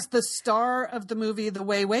 He was the star of the movie The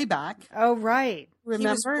Way Back. Oh, right. Remember?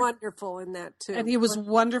 He was wonderful in that, too. And he was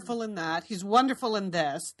wonderful in that. He's wonderful in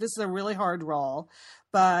this. This is a really hard role.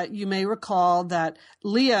 But you may recall that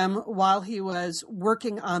Liam, while he was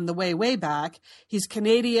working on The Way Back, he's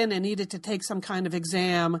Canadian and needed to take some kind of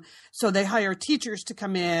exam. So they hire teachers to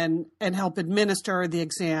come in and help administer the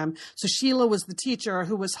exam. So Sheila was the teacher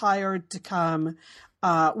who was hired to come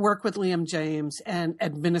work with Liam James and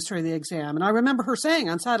administer the exam. And I remember her saying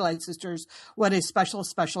on Satellite Sisters what a special,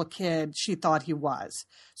 special kid she thought he was.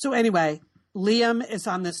 So anyway, Liam is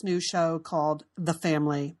on this new show called The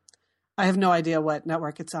Family. I have no idea what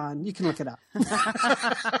network it's on. You can look it up.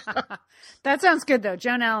 That sounds good, though.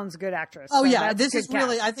 Joan Allen's a good actress. Oh, so yeah. This is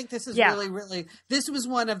really, I think this is really, this was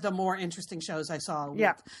one of the more interesting shows I saw.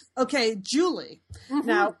 Yeah. Okay, Julie. Mm-hmm.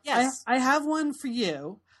 Now, yes. I have one for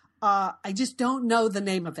you. I just don't know the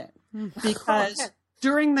name of it because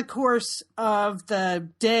during the course of the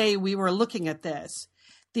day we were looking at this,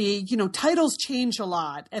 the, titles change a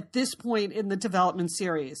lot at this point in the development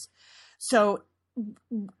series. So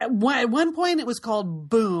at one point it was called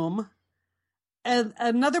Boom. At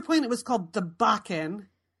another point, it was called the Bakken.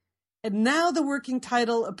 And now the working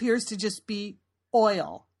title appears to just be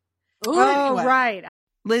oil. Oh, right.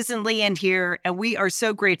 Liz and Leanne here, and we are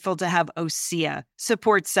so grateful to have Osea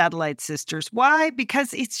support Satellite Sisters. Why?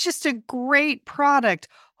 Because it's just a great product.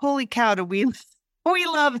 Holy cow, do we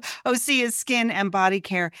love Osea's skin and body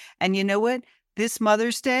care. And you know what? This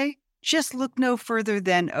Mother's Day, just look no further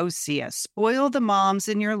than Osea. Spoil the moms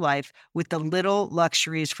in your life with the little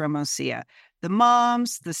luxuries from Osea. The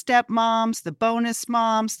moms, the stepmoms, the bonus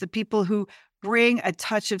moms, the people who bring a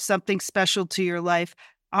touch of something special to your life.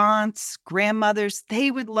 Aunts, grandmothers, they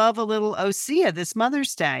would love a little Osea this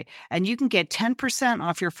Mother's Day. And you can get 10%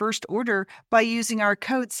 off your first order by using our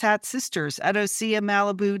code SATSisters at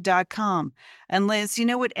OseaMalibu.com. And Liz, you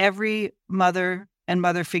know what every mother and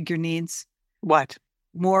mother figure needs? What?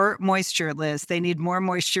 More moisture, Liz. They need more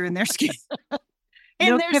moisture in their skin.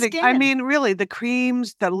 No kidding. I mean, really, the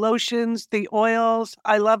creams, the lotions, the oils,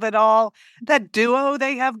 I love it all. That duo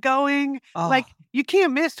they have going, like you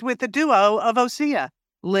can't miss with the duo of Osea.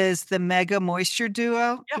 Liz, the Mega Moisture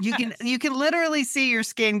Duo. Yes. You can literally see your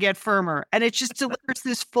skin get firmer, and it just delivers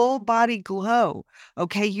this full body glow.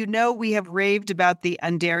 Okay, you know we have raved about the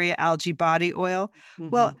Undaria Algae Body Oil.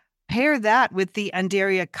 Well, pair that with the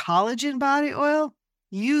Undaria Collagen Body Oil.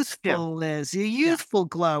 Youthful, Liz. Your youthful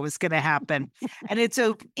glow is going to happen. And it's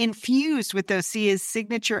infused with Osea's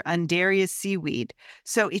signature Undaria seaweed.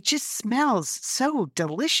 So it just smells so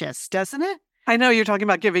delicious, doesn't it? I know you're talking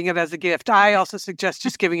about giving it as a gift. I also suggest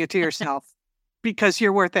just giving it to yourself because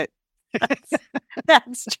you're worth it.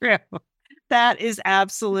 That's true. That is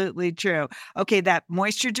absolutely true. Okay, that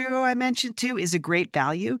Moisture Duo I mentioned too is a great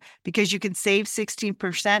value because you can save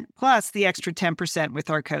 16% plus the extra 10% with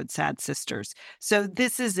our code SADSisters. So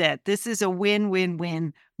this is it. This is a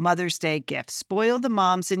win-win-win Mother's Day gift. Spoil the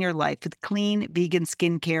moms in your life with clean vegan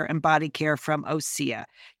skincare and body care from Osea.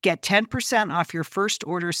 Get 10% off your first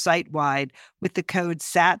order site-wide with the code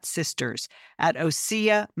SATSisters at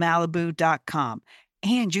OseaMalibu.com.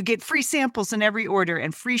 And you get free samples in every order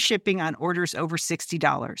and free shipping on orders over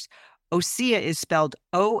 $60. Osea is spelled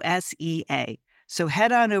O-S-E-A. So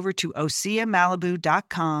head on over to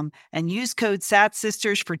OseaMalibu.com and use code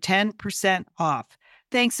SATSisters for 10% off.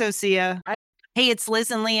 Thanks, Osea. Hey, it's Liz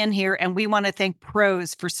and Leanne here, and we want to thank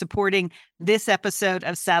Pros for supporting this episode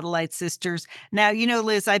of Satellite Sisters. Now, you know,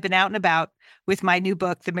 Liz, I've been out and about with my new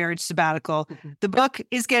book, The Marriage Sabbatical. The book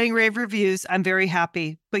is getting rave reviews. I'm very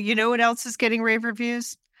happy. But you know what else is getting rave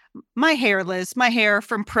reviews? My hair, Liz. My hair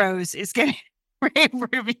from Pros is getting rave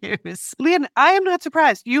reviews. Leanne, I am not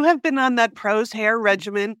surprised. You have been on that Pros hair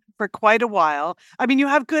regimen for quite a while. I mean, you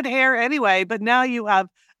have good hair anyway, but now you have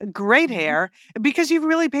great hair because you've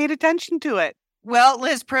really paid attention to it. Well,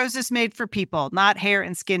 Liz, Pros is made for people, not hair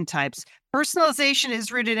and skin types. Personalization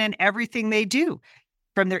is rooted in everything they do,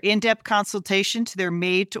 from their in-depth consultation to their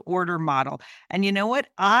made-to-order model. And you know what?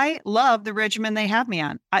 I love the regimen they have me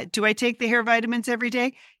on. Do I take the hair vitamins every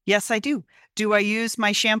day? Yes, I do. Do I use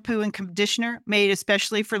my shampoo and conditioner made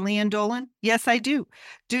especially for Leanne Dolan? Yes, I do.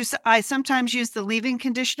 Do I sometimes use the leave-in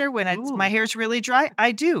conditioner when my hair's really dry?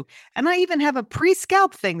 I do. And I even have a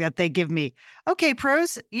pre-scalp thing that they give me. Okay,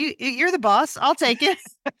 Pros, you're the boss. I'll take it.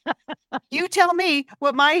 You tell me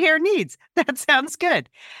what my hair needs. That sounds good.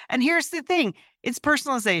 And here's the thing. It's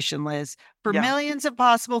personalization, Liz. For millions of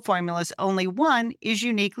possible formulas, only one is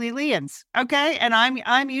uniquely Leanne's. Okay? And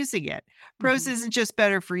I'm using it. Pros isn't just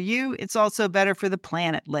better for you, it's also better for the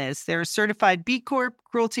planet, Liz. They're a certified B Corp,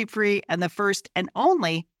 cruelty-free, and the first and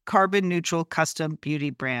only carbon neutral custom beauty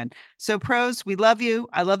brand. So Pros, we love you.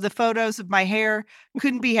 I love the photos of my hair.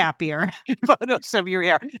 Couldn't be happier. Photos of your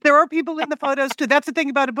hair. There are people in the photos too. That's the thing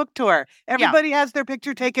about a book tour. Everybody has their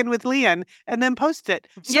picture taken with Leanne and then posts it.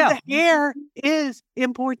 So the hair is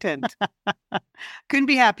important. Couldn't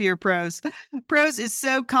be happier, Pros. Pros is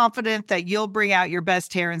so confident that you'll bring out your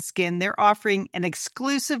best hair and skin. They're offering an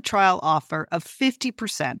exclusive trial offer of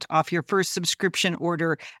 50% off your first subscription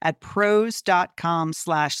order at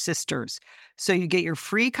pros.com/sisters. So you get your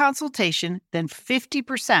free consultation, then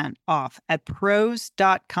 50% off at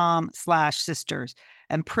pros.com/sisters.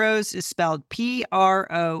 And Pros is spelled Prose.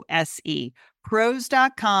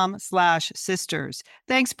 Pros.com/sisters.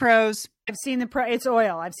 Thanks, Pros. I've seen it's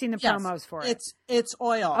oil. I've seen the promos for it. It's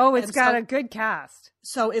oil. Oh, it's got a good cast.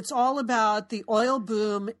 So it's all about the oil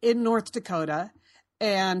boom in North Dakota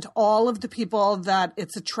and all of the people that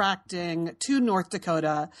it's attracting to North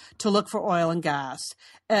Dakota to look for oil and gas.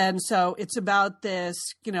 And so it's about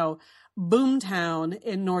this, boom town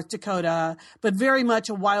in North Dakota, but very much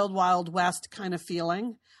a wild, wild west kind of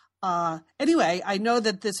feeling. Anyway, I know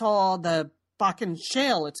that the Bakken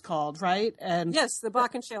Shale, it's called, right? And yes, the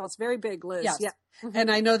Bakken Shale. It's very big, Liz. Yes. Yeah. Mm-hmm.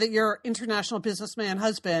 And I know that your international businessman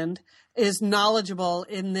husband is knowledgeable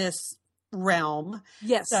in this realm.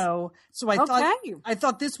 Yes. So I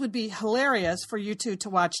thought this would be hilarious for you two to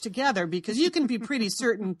watch together, because you can be pretty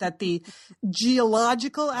certain that the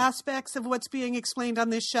geological aspects of what's being explained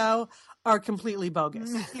on this show are completely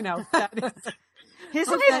bogus. You know, that is,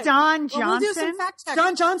 isn't it Don Johnson? We'll do some fact checking.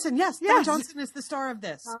 Don Johnson, yes. Don Johnson is the star of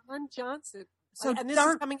this. Don Johnson. So and this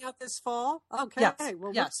is coming out this fall? Okay. Yes.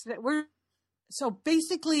 Well, yes. We're So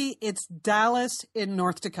basically, it's Dallas in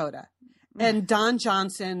North Dakota, and Don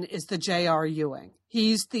Johnson is the J.R. Ewing.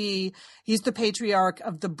 He's the patriarch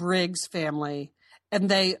of the Briggs family, and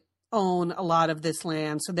they own a lot of this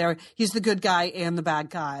land. So he's the good guy and the bad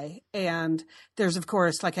guy. And there's, of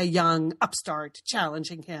course, like a young upstart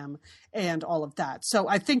challenging him and all of that. So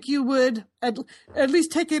I think you would at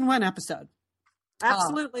least take in one episode.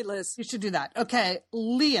 absolutely, Liz. You should do that. Okay,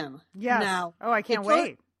 Lian. Yes. Now, I can't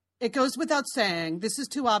wait. It goes without saying, this is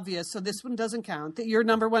too obvious, so this one doesn't count, that your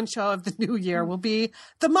number one show of the new year will be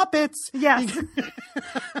The Muppets. Yes.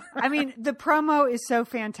 I mean, the promo is so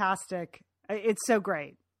fantastic. It's so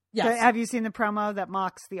great. Yes. Have you seen the promo that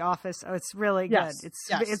mocks The Office? Oh, it's really good. Yes.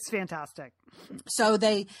 It's fantastic. So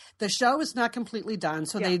the show is not completely done.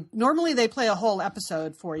 So they normally play a whole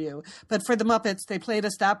episode for you, but for the Muppets, they played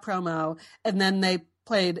us that promo, and then they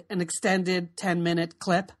played an extended 10-minute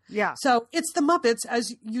clip. Yeah. So it's the Muppets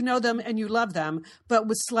as you know them and you love them, but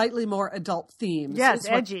with slightly more adult themes. Yes,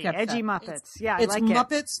 edgy Muppets. I it's like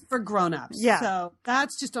Muppets for grown-ups. Yeah. So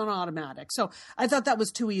that's just on automatic. So I thought that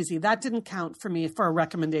was too easy. That didn't count for me for a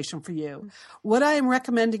recommendation for you. What I am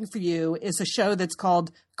recommending for you is a show that's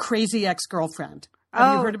called Crazy Ex-Girlfriend.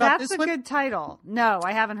 Have you heard about this one? That's a good title. No,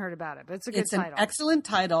 I haven't heard about it, but it's a good title. It's an excellent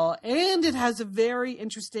title, and it has a very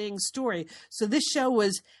interesting story. So this show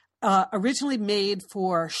was originally made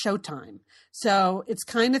for Showtime. So it's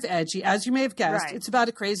kind of edgy. As you may have guessed, It's about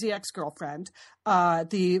a crazy ex-girlfriend.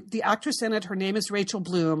 The actress in it, her name is Rachel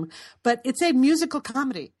Bloom, but it's a musical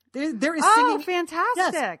comedy. There is singing. Oh,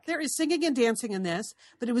 fantastic. Yes, there is singing and dancing in this,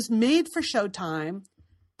 but it was made for Showtime,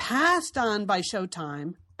 passed on by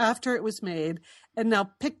Showtime after it was made, and now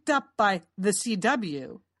picked up by the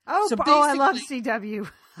CW. Oh, I love CW.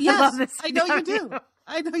 Yes, I love the CW. I know you do.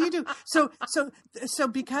 I know you do. So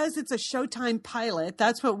because it's a Showtime pilot,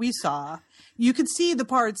 that's what we saw. You can see the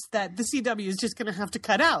parts that the CW is just going to have to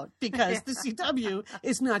cut out because the CW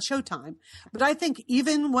is not Showtime. But I think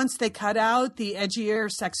even once they cut out the edgier,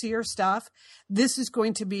 sexier stuff, this is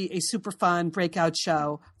going to be a super fun breakout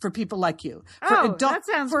show for people like you. That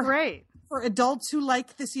sounds great. For adults who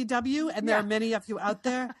like the CW, and there are many of you out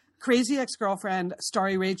there, Crazy Ex-Girlfriend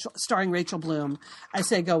starring Rachel Bloom. I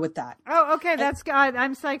say go with that. Oh, okay. That's good.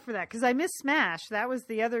 I'm psyched for that because I missed Smash. That was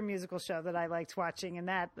the other musical show that I liked watching, and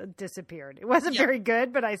that disappeared. It wasn't very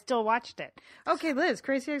good, but I still watched it. Okay, Liz,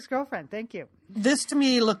 Crazy Ex-Girlfriend. Thank you. This to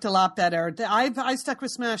me looked a lot better. I stuck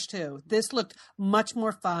with Smash too. This looked much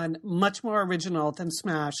more fun, much more original than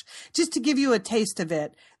Smash. Just to give you a taste of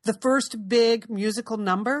it, the first big musical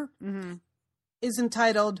number is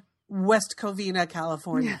entitled West Covina,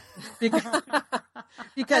 California. Because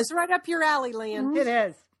that's right up your alley, Lian. It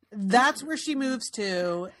is. That's where she moves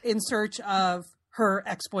to in search of her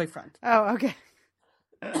ex-boyfriend. Oh, okay.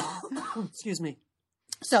 Excuse me.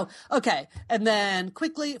 So, okay. And then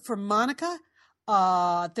quickly for Monica,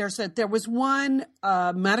 there was one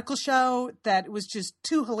medical show that was just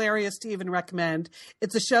too hilarious to even recommend.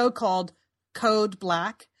 It's a show called Code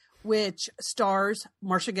Black, which stars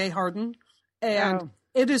Marcia Gay Harden. And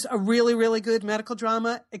it is a really, really good medical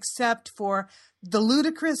drama, except for the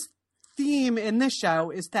ludicrous theme in this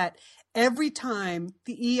show is that every time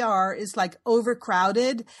the ER is like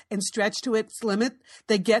overcrowded and stretched to its limit,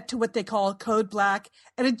 they get to what they call Code Black,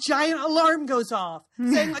 and a giant alarm goes off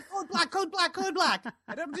saying like Code Black, Code Black, Code Black.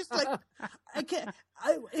 And I'm just like, I can't.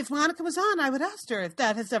 If Monica was on, I would ask her if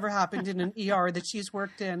that has ever happened in an ER that she's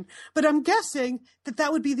worked in. But I'm guessing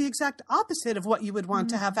that would be the exact opposite of what you would want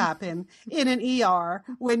to have happen in an ER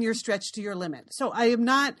when you're stretched to your limit. So I am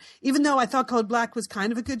not, even though I thought Code Black was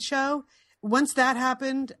kind of a good show, once that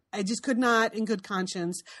happened, I just could not, in good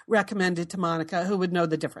conscience, recommend it to Monica, who would know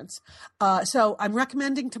the difference. So I'm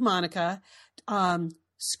recommending to Monica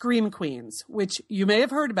Scream Queens, which you may have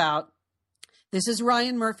heard about. This is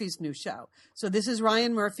Ryan Murphy's new show. So this is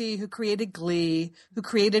Ryan Murphy, who created Glee, who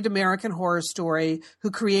created American Horror Story, who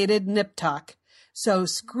created Nip Tuck. So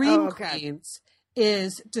Scream Queens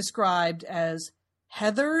is described as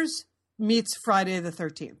Heathers meets Friday the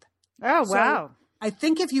 13th. Oh, wow. I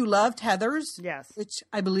think if you loved Heathers, yes, which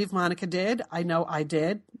I believe Monica did, I know I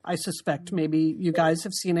did. I suspect maybe you guys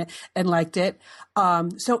have seen it and liked it.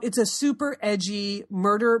 So it's a super edgy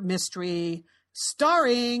murder mystery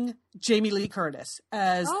starring Jamie Lee Curtis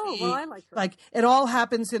as I like her. Like it all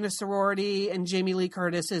happens in a sorority, and Jamie Lee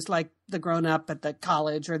Curtis is like the grown up at the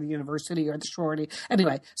college or the university or the sorority.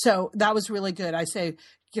 Anyway, so that was really good. I say,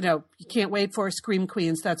 you can't wait for Scream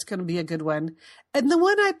Queens. That's going to be a good one. And the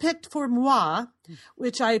one I picked for moi,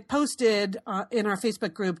 which I posted in our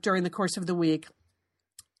Facebook group during the course of the week,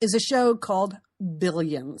 is a show called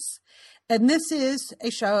Billions. And this is a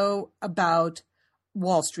show about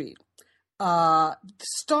Wall Street,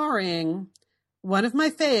 starring one of my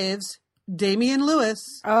faves, Damian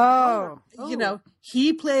Lewis.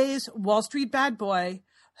 He plays Wall Street bad boy,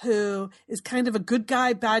 who is kind of a good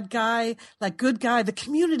guy, bad guy, like good guy. The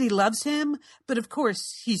community loves him, but of course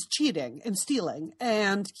he's cheating and stealing.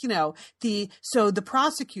 And, the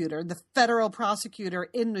prosecutor, the federal prosecutor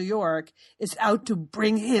in New York is out to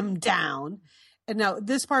bring him down. And now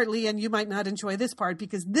this part, Leanne, you might not enjoy this part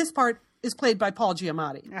because this part is played by Paul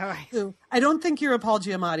Giamatti. All right. Who I don't think you're a Paul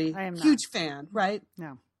Giamatti. I am not. Huge fan, right?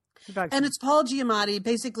 No. And it's Paul Giamatti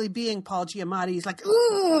basically being Paul Giamatti. He's like,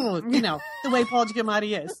 ooh, the way Paul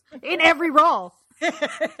Giamatti is. In every role.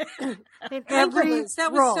 In every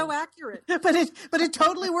that role. was so accurate. But it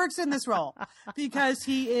totally works in this role because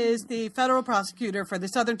he is the federal prosecutor for the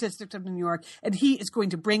Southern District of New York, and he is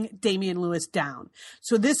going to bring Damian Lewis down.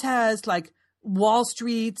 So this has like Wall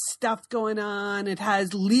Street stuff going on. It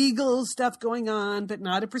has legal stuff going on, but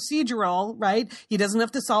not a procedural, right? He doesn't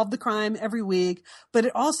have to solve the crime every week. But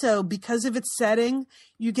it also, because of its setting,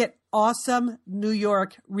 you get awesome New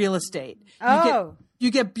York real estate.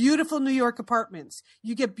 You get beautiful New York apartments.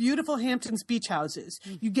 You get beautiful Hamptons beach houses.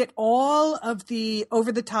 You get all of the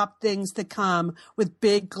over-the-top things that come with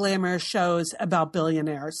big glamorous shows about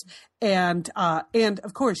billionaires. And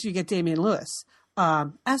of course, you get Damian Lewis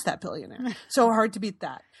as that billionaire. So hard to beat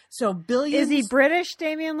that. So Billions. Is he British,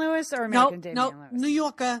 Damian Lewis, or American Damian Lewis? New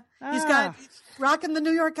Yorker. He's rocking the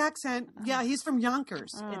New York accent. Yeah, he's from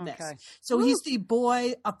Yonkers in this. Okay. So he's the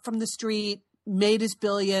boy up from the street, made his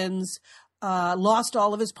billions, lost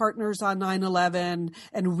all of his partners on 9/11,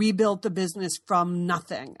 and rebuilt the business from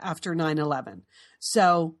nothing after 9/11.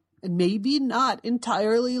 So maybe not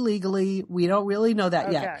entirely legally. We don't really know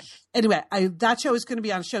that yet. Anyway, that show is going to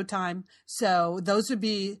be on Showtime. So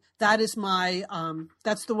that is my,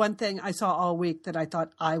 that's the one thing I saw all week that I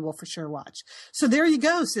thought I will for sure watch. So there you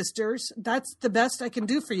go, sisters. That's the best I can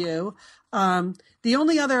do for you. The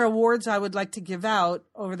only other awards I would like to give out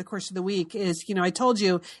over the course of the week is, I told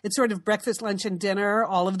you it's sort of breakfast, lunch, and dinner.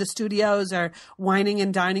 All of the studios are wining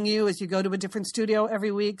and dining you as you go to a different studio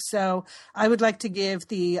every week. So I would like to give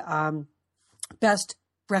the best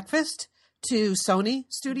breakfast to Sony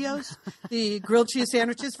Studios. The grilled cheese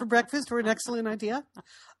sandwiches for breakfast were an excellent idea.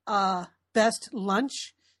 Best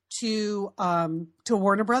lunch to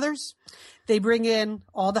Warner Brothers. They bring in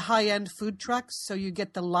all the high-end food trucks, so you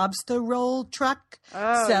get the lobster roll truck.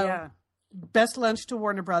 Best lunch to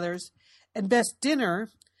Warner Brothers, and best dinner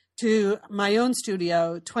to my own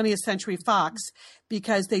studio, 20th Century Fox,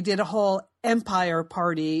 because they did a whole Empire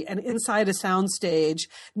party, and inside a soundstage,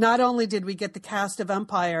 not only did we get the cast of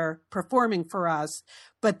Empire performing for us,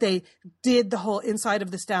 but they did the whole inside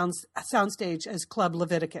of the soundstage as Club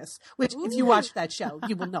Leviticus, which if you watch that show,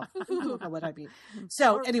 you will know. You will know what I mean.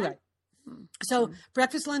 So anyway. So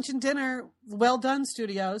breakfast, lunch, and dinner, well done,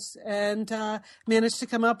 studios, and managed to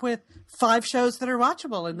come up with 5 shows that are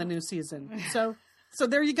watchable in the new season. So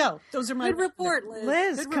there you go. Those are my good report,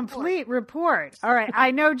 Liz. Good complete report. All right,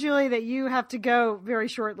 I know, Julie, that you have to go very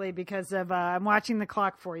shortly because of I'm watching the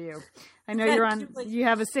clock for you. I know you're on. You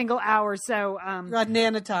have a single hour, so you're on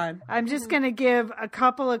Nana time. I'm just going to give a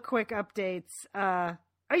couple of quick updates.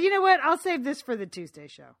 You know what? I'll save this for the Tuesday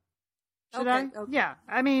show. Should I? Okay. Yeah.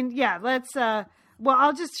 I mean, yeah. Let's.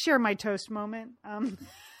 I'll just share my toast moment.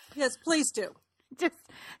 Yes, please do. Just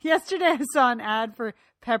yesterday, I saw an ad for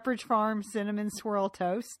Pepperidge Farm cinnamon swirl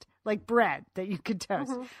toast, like bread that you could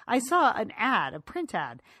toast. Mm-hmm. I saw an ad, a print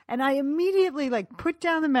ad, and I immediately put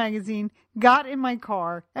down the magazine, got in my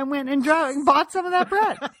car, and went and bought some of that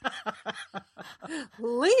bread.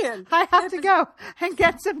 Leanne, I have to go and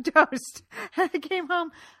get some toast. And I came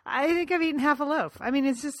home. I think I've eaten half a loaf. I mean,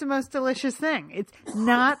 it's just the most delicious thing. It's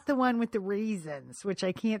not the one with the raisins, which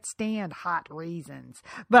I can't stand hot raisins.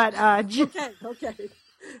 But okay.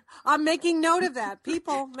 I'm making note of that.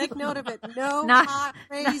 People, make note of it. Not hot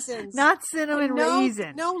raisins. Not cinnamon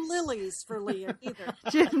raisins. No lilies for Leah either.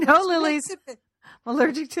 No lilies. I'm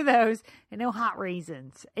allergic to those. And no hot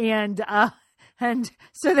raisins. And And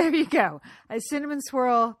so there you go. A cinnamon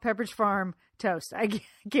swirl, Pepperidge Farm toast. I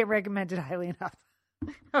can't recommend it highly enough.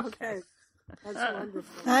 Okay. That's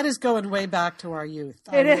wonderful. That is going way back to our youth.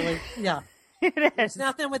 Yeah. It is. There's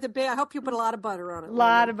nothing with the big. I hope you put a lot of butter on it. A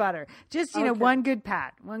lot of butter. Just, one good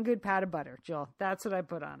pat of butter, Jill. That's what I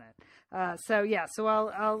put on it. So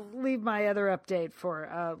I'll leave my other update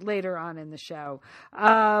for later on in the show.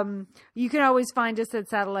 You can always find us at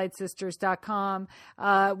satellitesisters.com.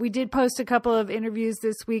 We did post a couple of interviews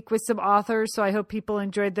this week with some authors, so I hope people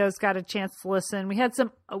enjoyed those, got a chance to listen. We had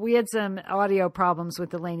some audio problems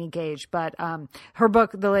with Delaney Gage, but her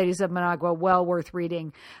book, The Ladies of Managua, well worth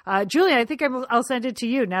reading. Julia, I think I'll send it to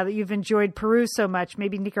you now that you've enjoyed Peru so much.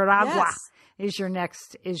 Maybe Nicaragua. Yes. Is your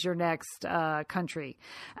next country.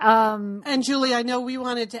 And Julie, I know we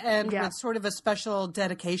wanted to end with sort of a special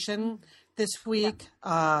dedication this week.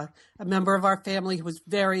 A member of our family who was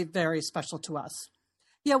very, very special to us.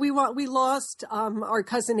 Yeah, we lost our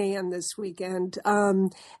cousin Anne this weekend,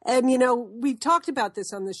 and we've talked about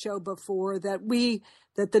this on the show before that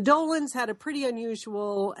the Dolans had a pretty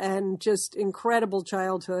unusual and just incredible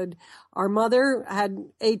childhood. Our mother had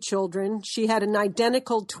 8 children. She had an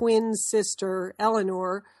identical twin sister,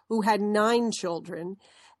 Eleanor, who had 9 children.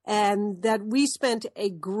 And that we spent a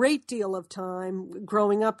great deal of time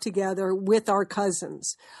growing up together with our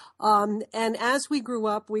cousins. And as we grew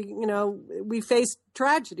up, we faced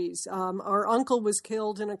tragedies. Our uncle was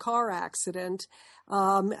killed in a car accident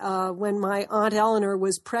when my Aunt Eleanor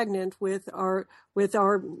was pregnant with our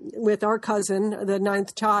cousin, the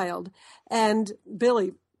 9th child, and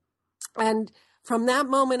Billy. And from that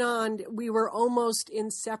moment on, we were almost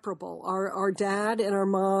inseparable. Our dad and our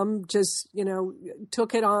mom just,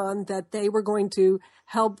 took it on that they were going to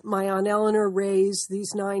help my Aunt Eleanor raise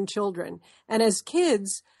these 9 children. And as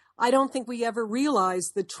kids, I don't think we ever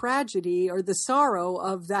realized the tragedy or the sorrow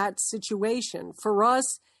of that situation. For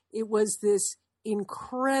us, it was this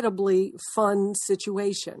incredibly fun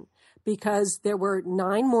situation because there were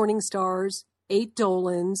 9 Morning Stars, 8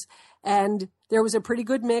 Dolans, and there was a pretty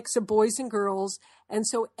good mix of boys and girls. And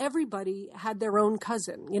so everybody had their own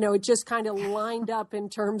cousin. It just kind of lined up in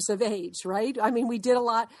terms of age, right? I mean, we did a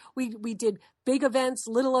lot. We did big events,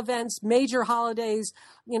 little events, major holidays.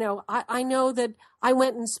 I know that I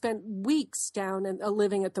went and spent weeks down and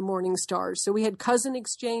living at the Morning Stars. So we had cousin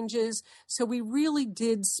exchanges. So we really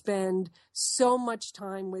did spend so much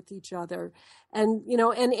time with each other. And,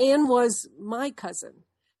 and Anne was my cousin.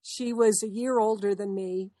 She was a year older than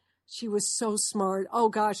me. She was so smart. Oh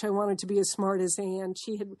gosh, I wanted to be as smart as Anne.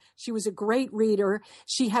 She was a great reader.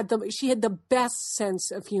 She had the best sense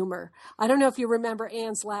of humor. I don't know if you remember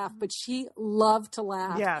Anne's laugh, but she loved to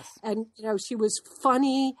laugh. Yes. And she was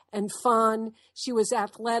funny and fun. She was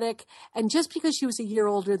athletic. And just because she was a year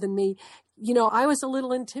older than me, I was a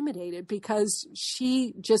little intimidated because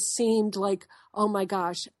she just seemed like, oh my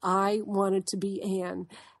gosh, I wanted to be Anne.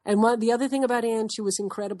 And the other thing about Anne, she was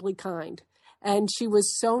incredibly kind. And she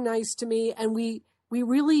was so nice to me. And we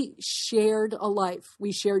really shared a life.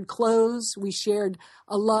 We shared clothes. We shared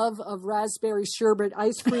a love of raspberry sherbet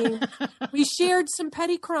ice cream. We shared some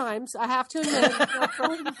petty crimes, I have to admit,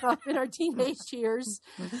 in our teenage years.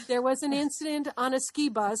 There was an incident on a ski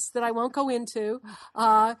bus that I won't go into.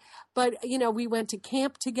 But, we went to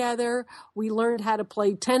camp together. We learned how to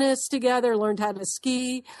play tennis together, learned how to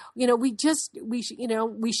ski.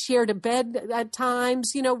 We shared a bed at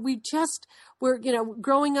times.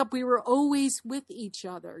 Growing up, we were always with each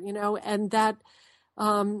other, and that,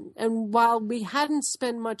 and while we hadn't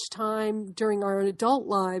spent much time during our adult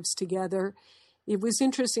lives together, it was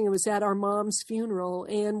interesting. It was at our mom's funeral.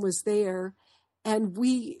 Anne was there, and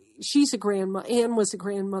Anne was a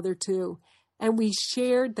grandmother too. And we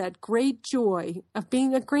shared that great joy of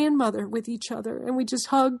being a grandmother with each other. And we just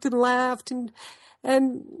hugged and laughed. And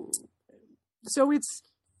so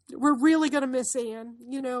we're really going to miss Anne,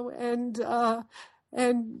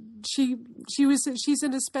 and she's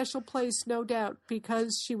in a special place, no doubt,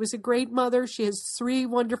 because she was a great mother. She has 3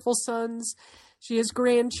 wonderful sons. She has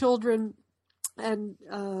grandchildren, and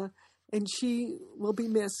she will be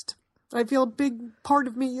missed. I feel a big part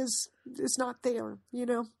of me is not there,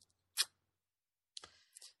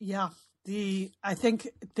 Yeah. I think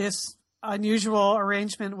this unusual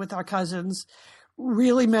arrangement with our cousins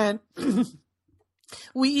really meant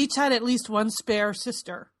we each had at least one spare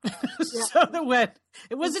sister. So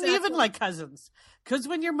it wasn't even like cousins. Because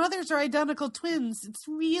when your mothers are identical twins, it's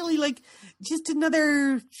really like just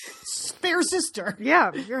another spare sister.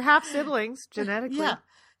 Yeah, you're half siblings genetically. Yeah.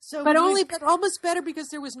 So, but almost better because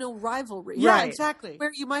there was no rivalry. Yeah, right? Exactly.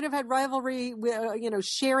 Where you might have had rivalry,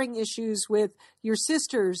 sharing issues with your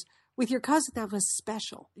sisters. with your cousin, that was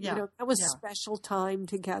special. Yeah. That was special time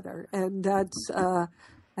together. And that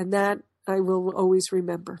I will always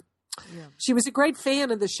remember. Yeah. She was a great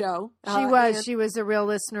fan of the show. She was a real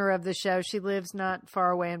listener of the show. She lives not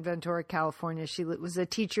far away in Ventura, California. She was a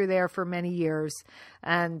teacher there for many years.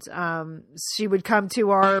 And she would come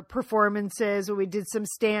to our performances when we did some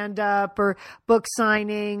stand-up or book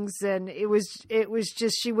signings. And it was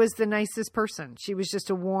just, she was the nicest person. She was just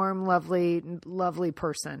a warm, lovely, lovely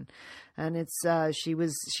person. And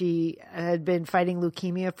she had been fighting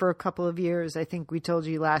leukemia for a couple of years. I think we told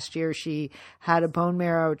you last year she had a bone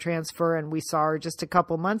marrow transfer, and we saw her just a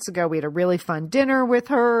couple months ago. We had a really fun dinner with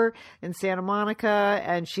her in Santa Monica,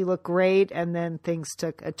 and she looked great. And then things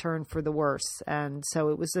took a turn for the worse. And so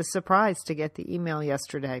it was a surprise to get the email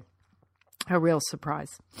yesterday. A real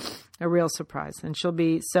surprise. And she'll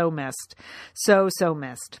be so missed. So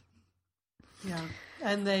missed. Yeah.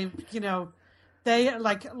 And they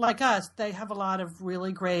like us, they have a lot of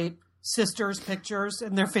really great sisters pictures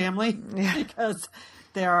in their family because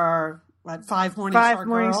there are 5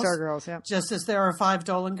 Morningstar girls, yeah. Just as there are 5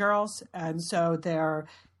 Dolan girls, and so their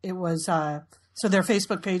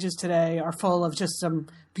Facebook pages today are full of just some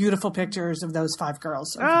beautiful pictures of those 5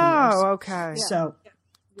 girls. Okay. Yeah.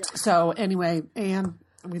 So anyway, Anne,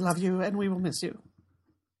 we love you and we will miss you.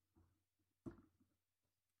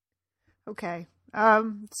 Okay.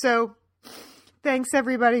 So thanks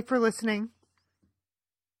everybody for listening.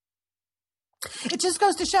 It just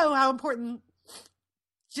goes to show how important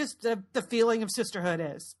just the feeling of sisterhood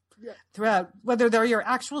is throughout, whether they're your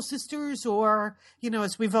actual sisters or,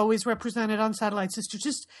 as we've always represented on Satellite Sisters,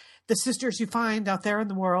 just the sisters you find out there in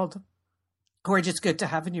the world who are just good to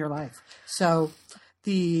have in your life. So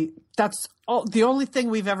that's the only thing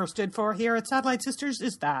we've ever stood for here at Satellite Sisters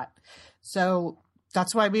is that. So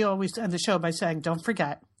that's why we always end the show by saying, don't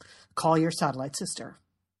forget, call your satellite sister.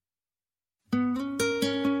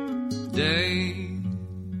 Days,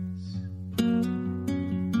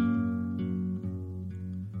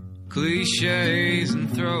 cliches and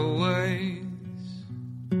throwaways,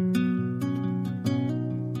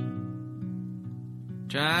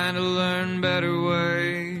 trying to learn better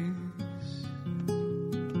ways,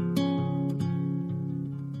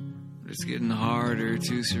 but it's getting harder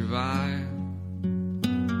to survive.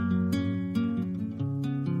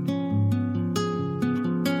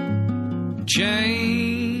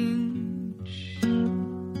 Change,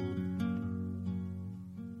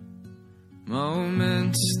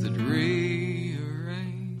 moments that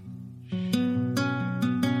rearrange,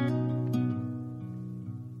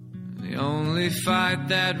 the only fight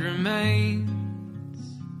that remains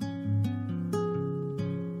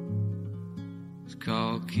is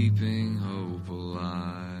called keeping hope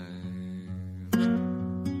alive.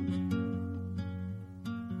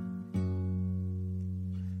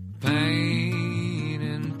 Pain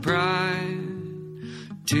and pride,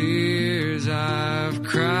 tears I've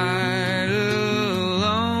cried alone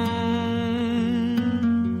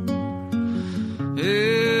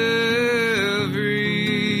every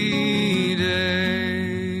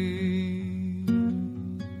day.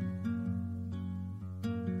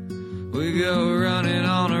 We go running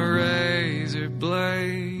on a razor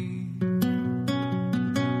blade,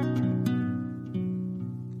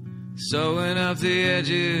 sewing up the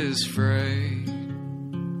edges frayed,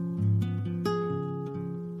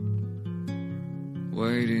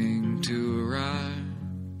 waiting to arrive.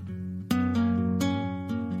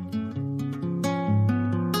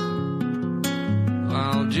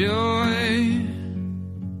 While joy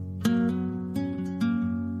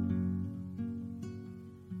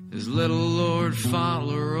is little Lord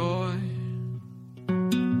Fauntleroy,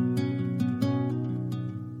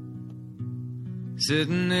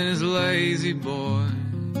 sitting in his lazy boy,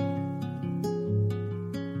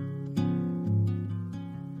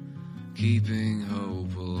 keeping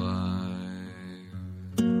hope alive.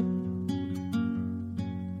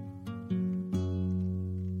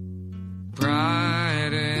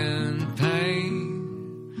 Pride and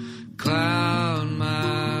pain cloud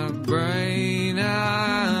my brain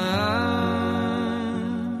out.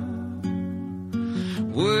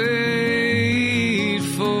 Wait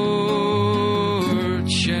for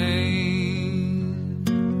change.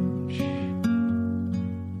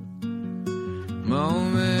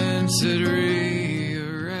 Moments that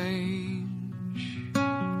rearrange,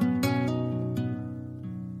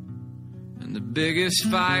 and the biggest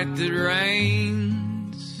fight that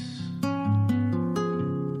reigns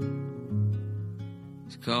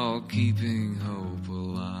is called keeping hope.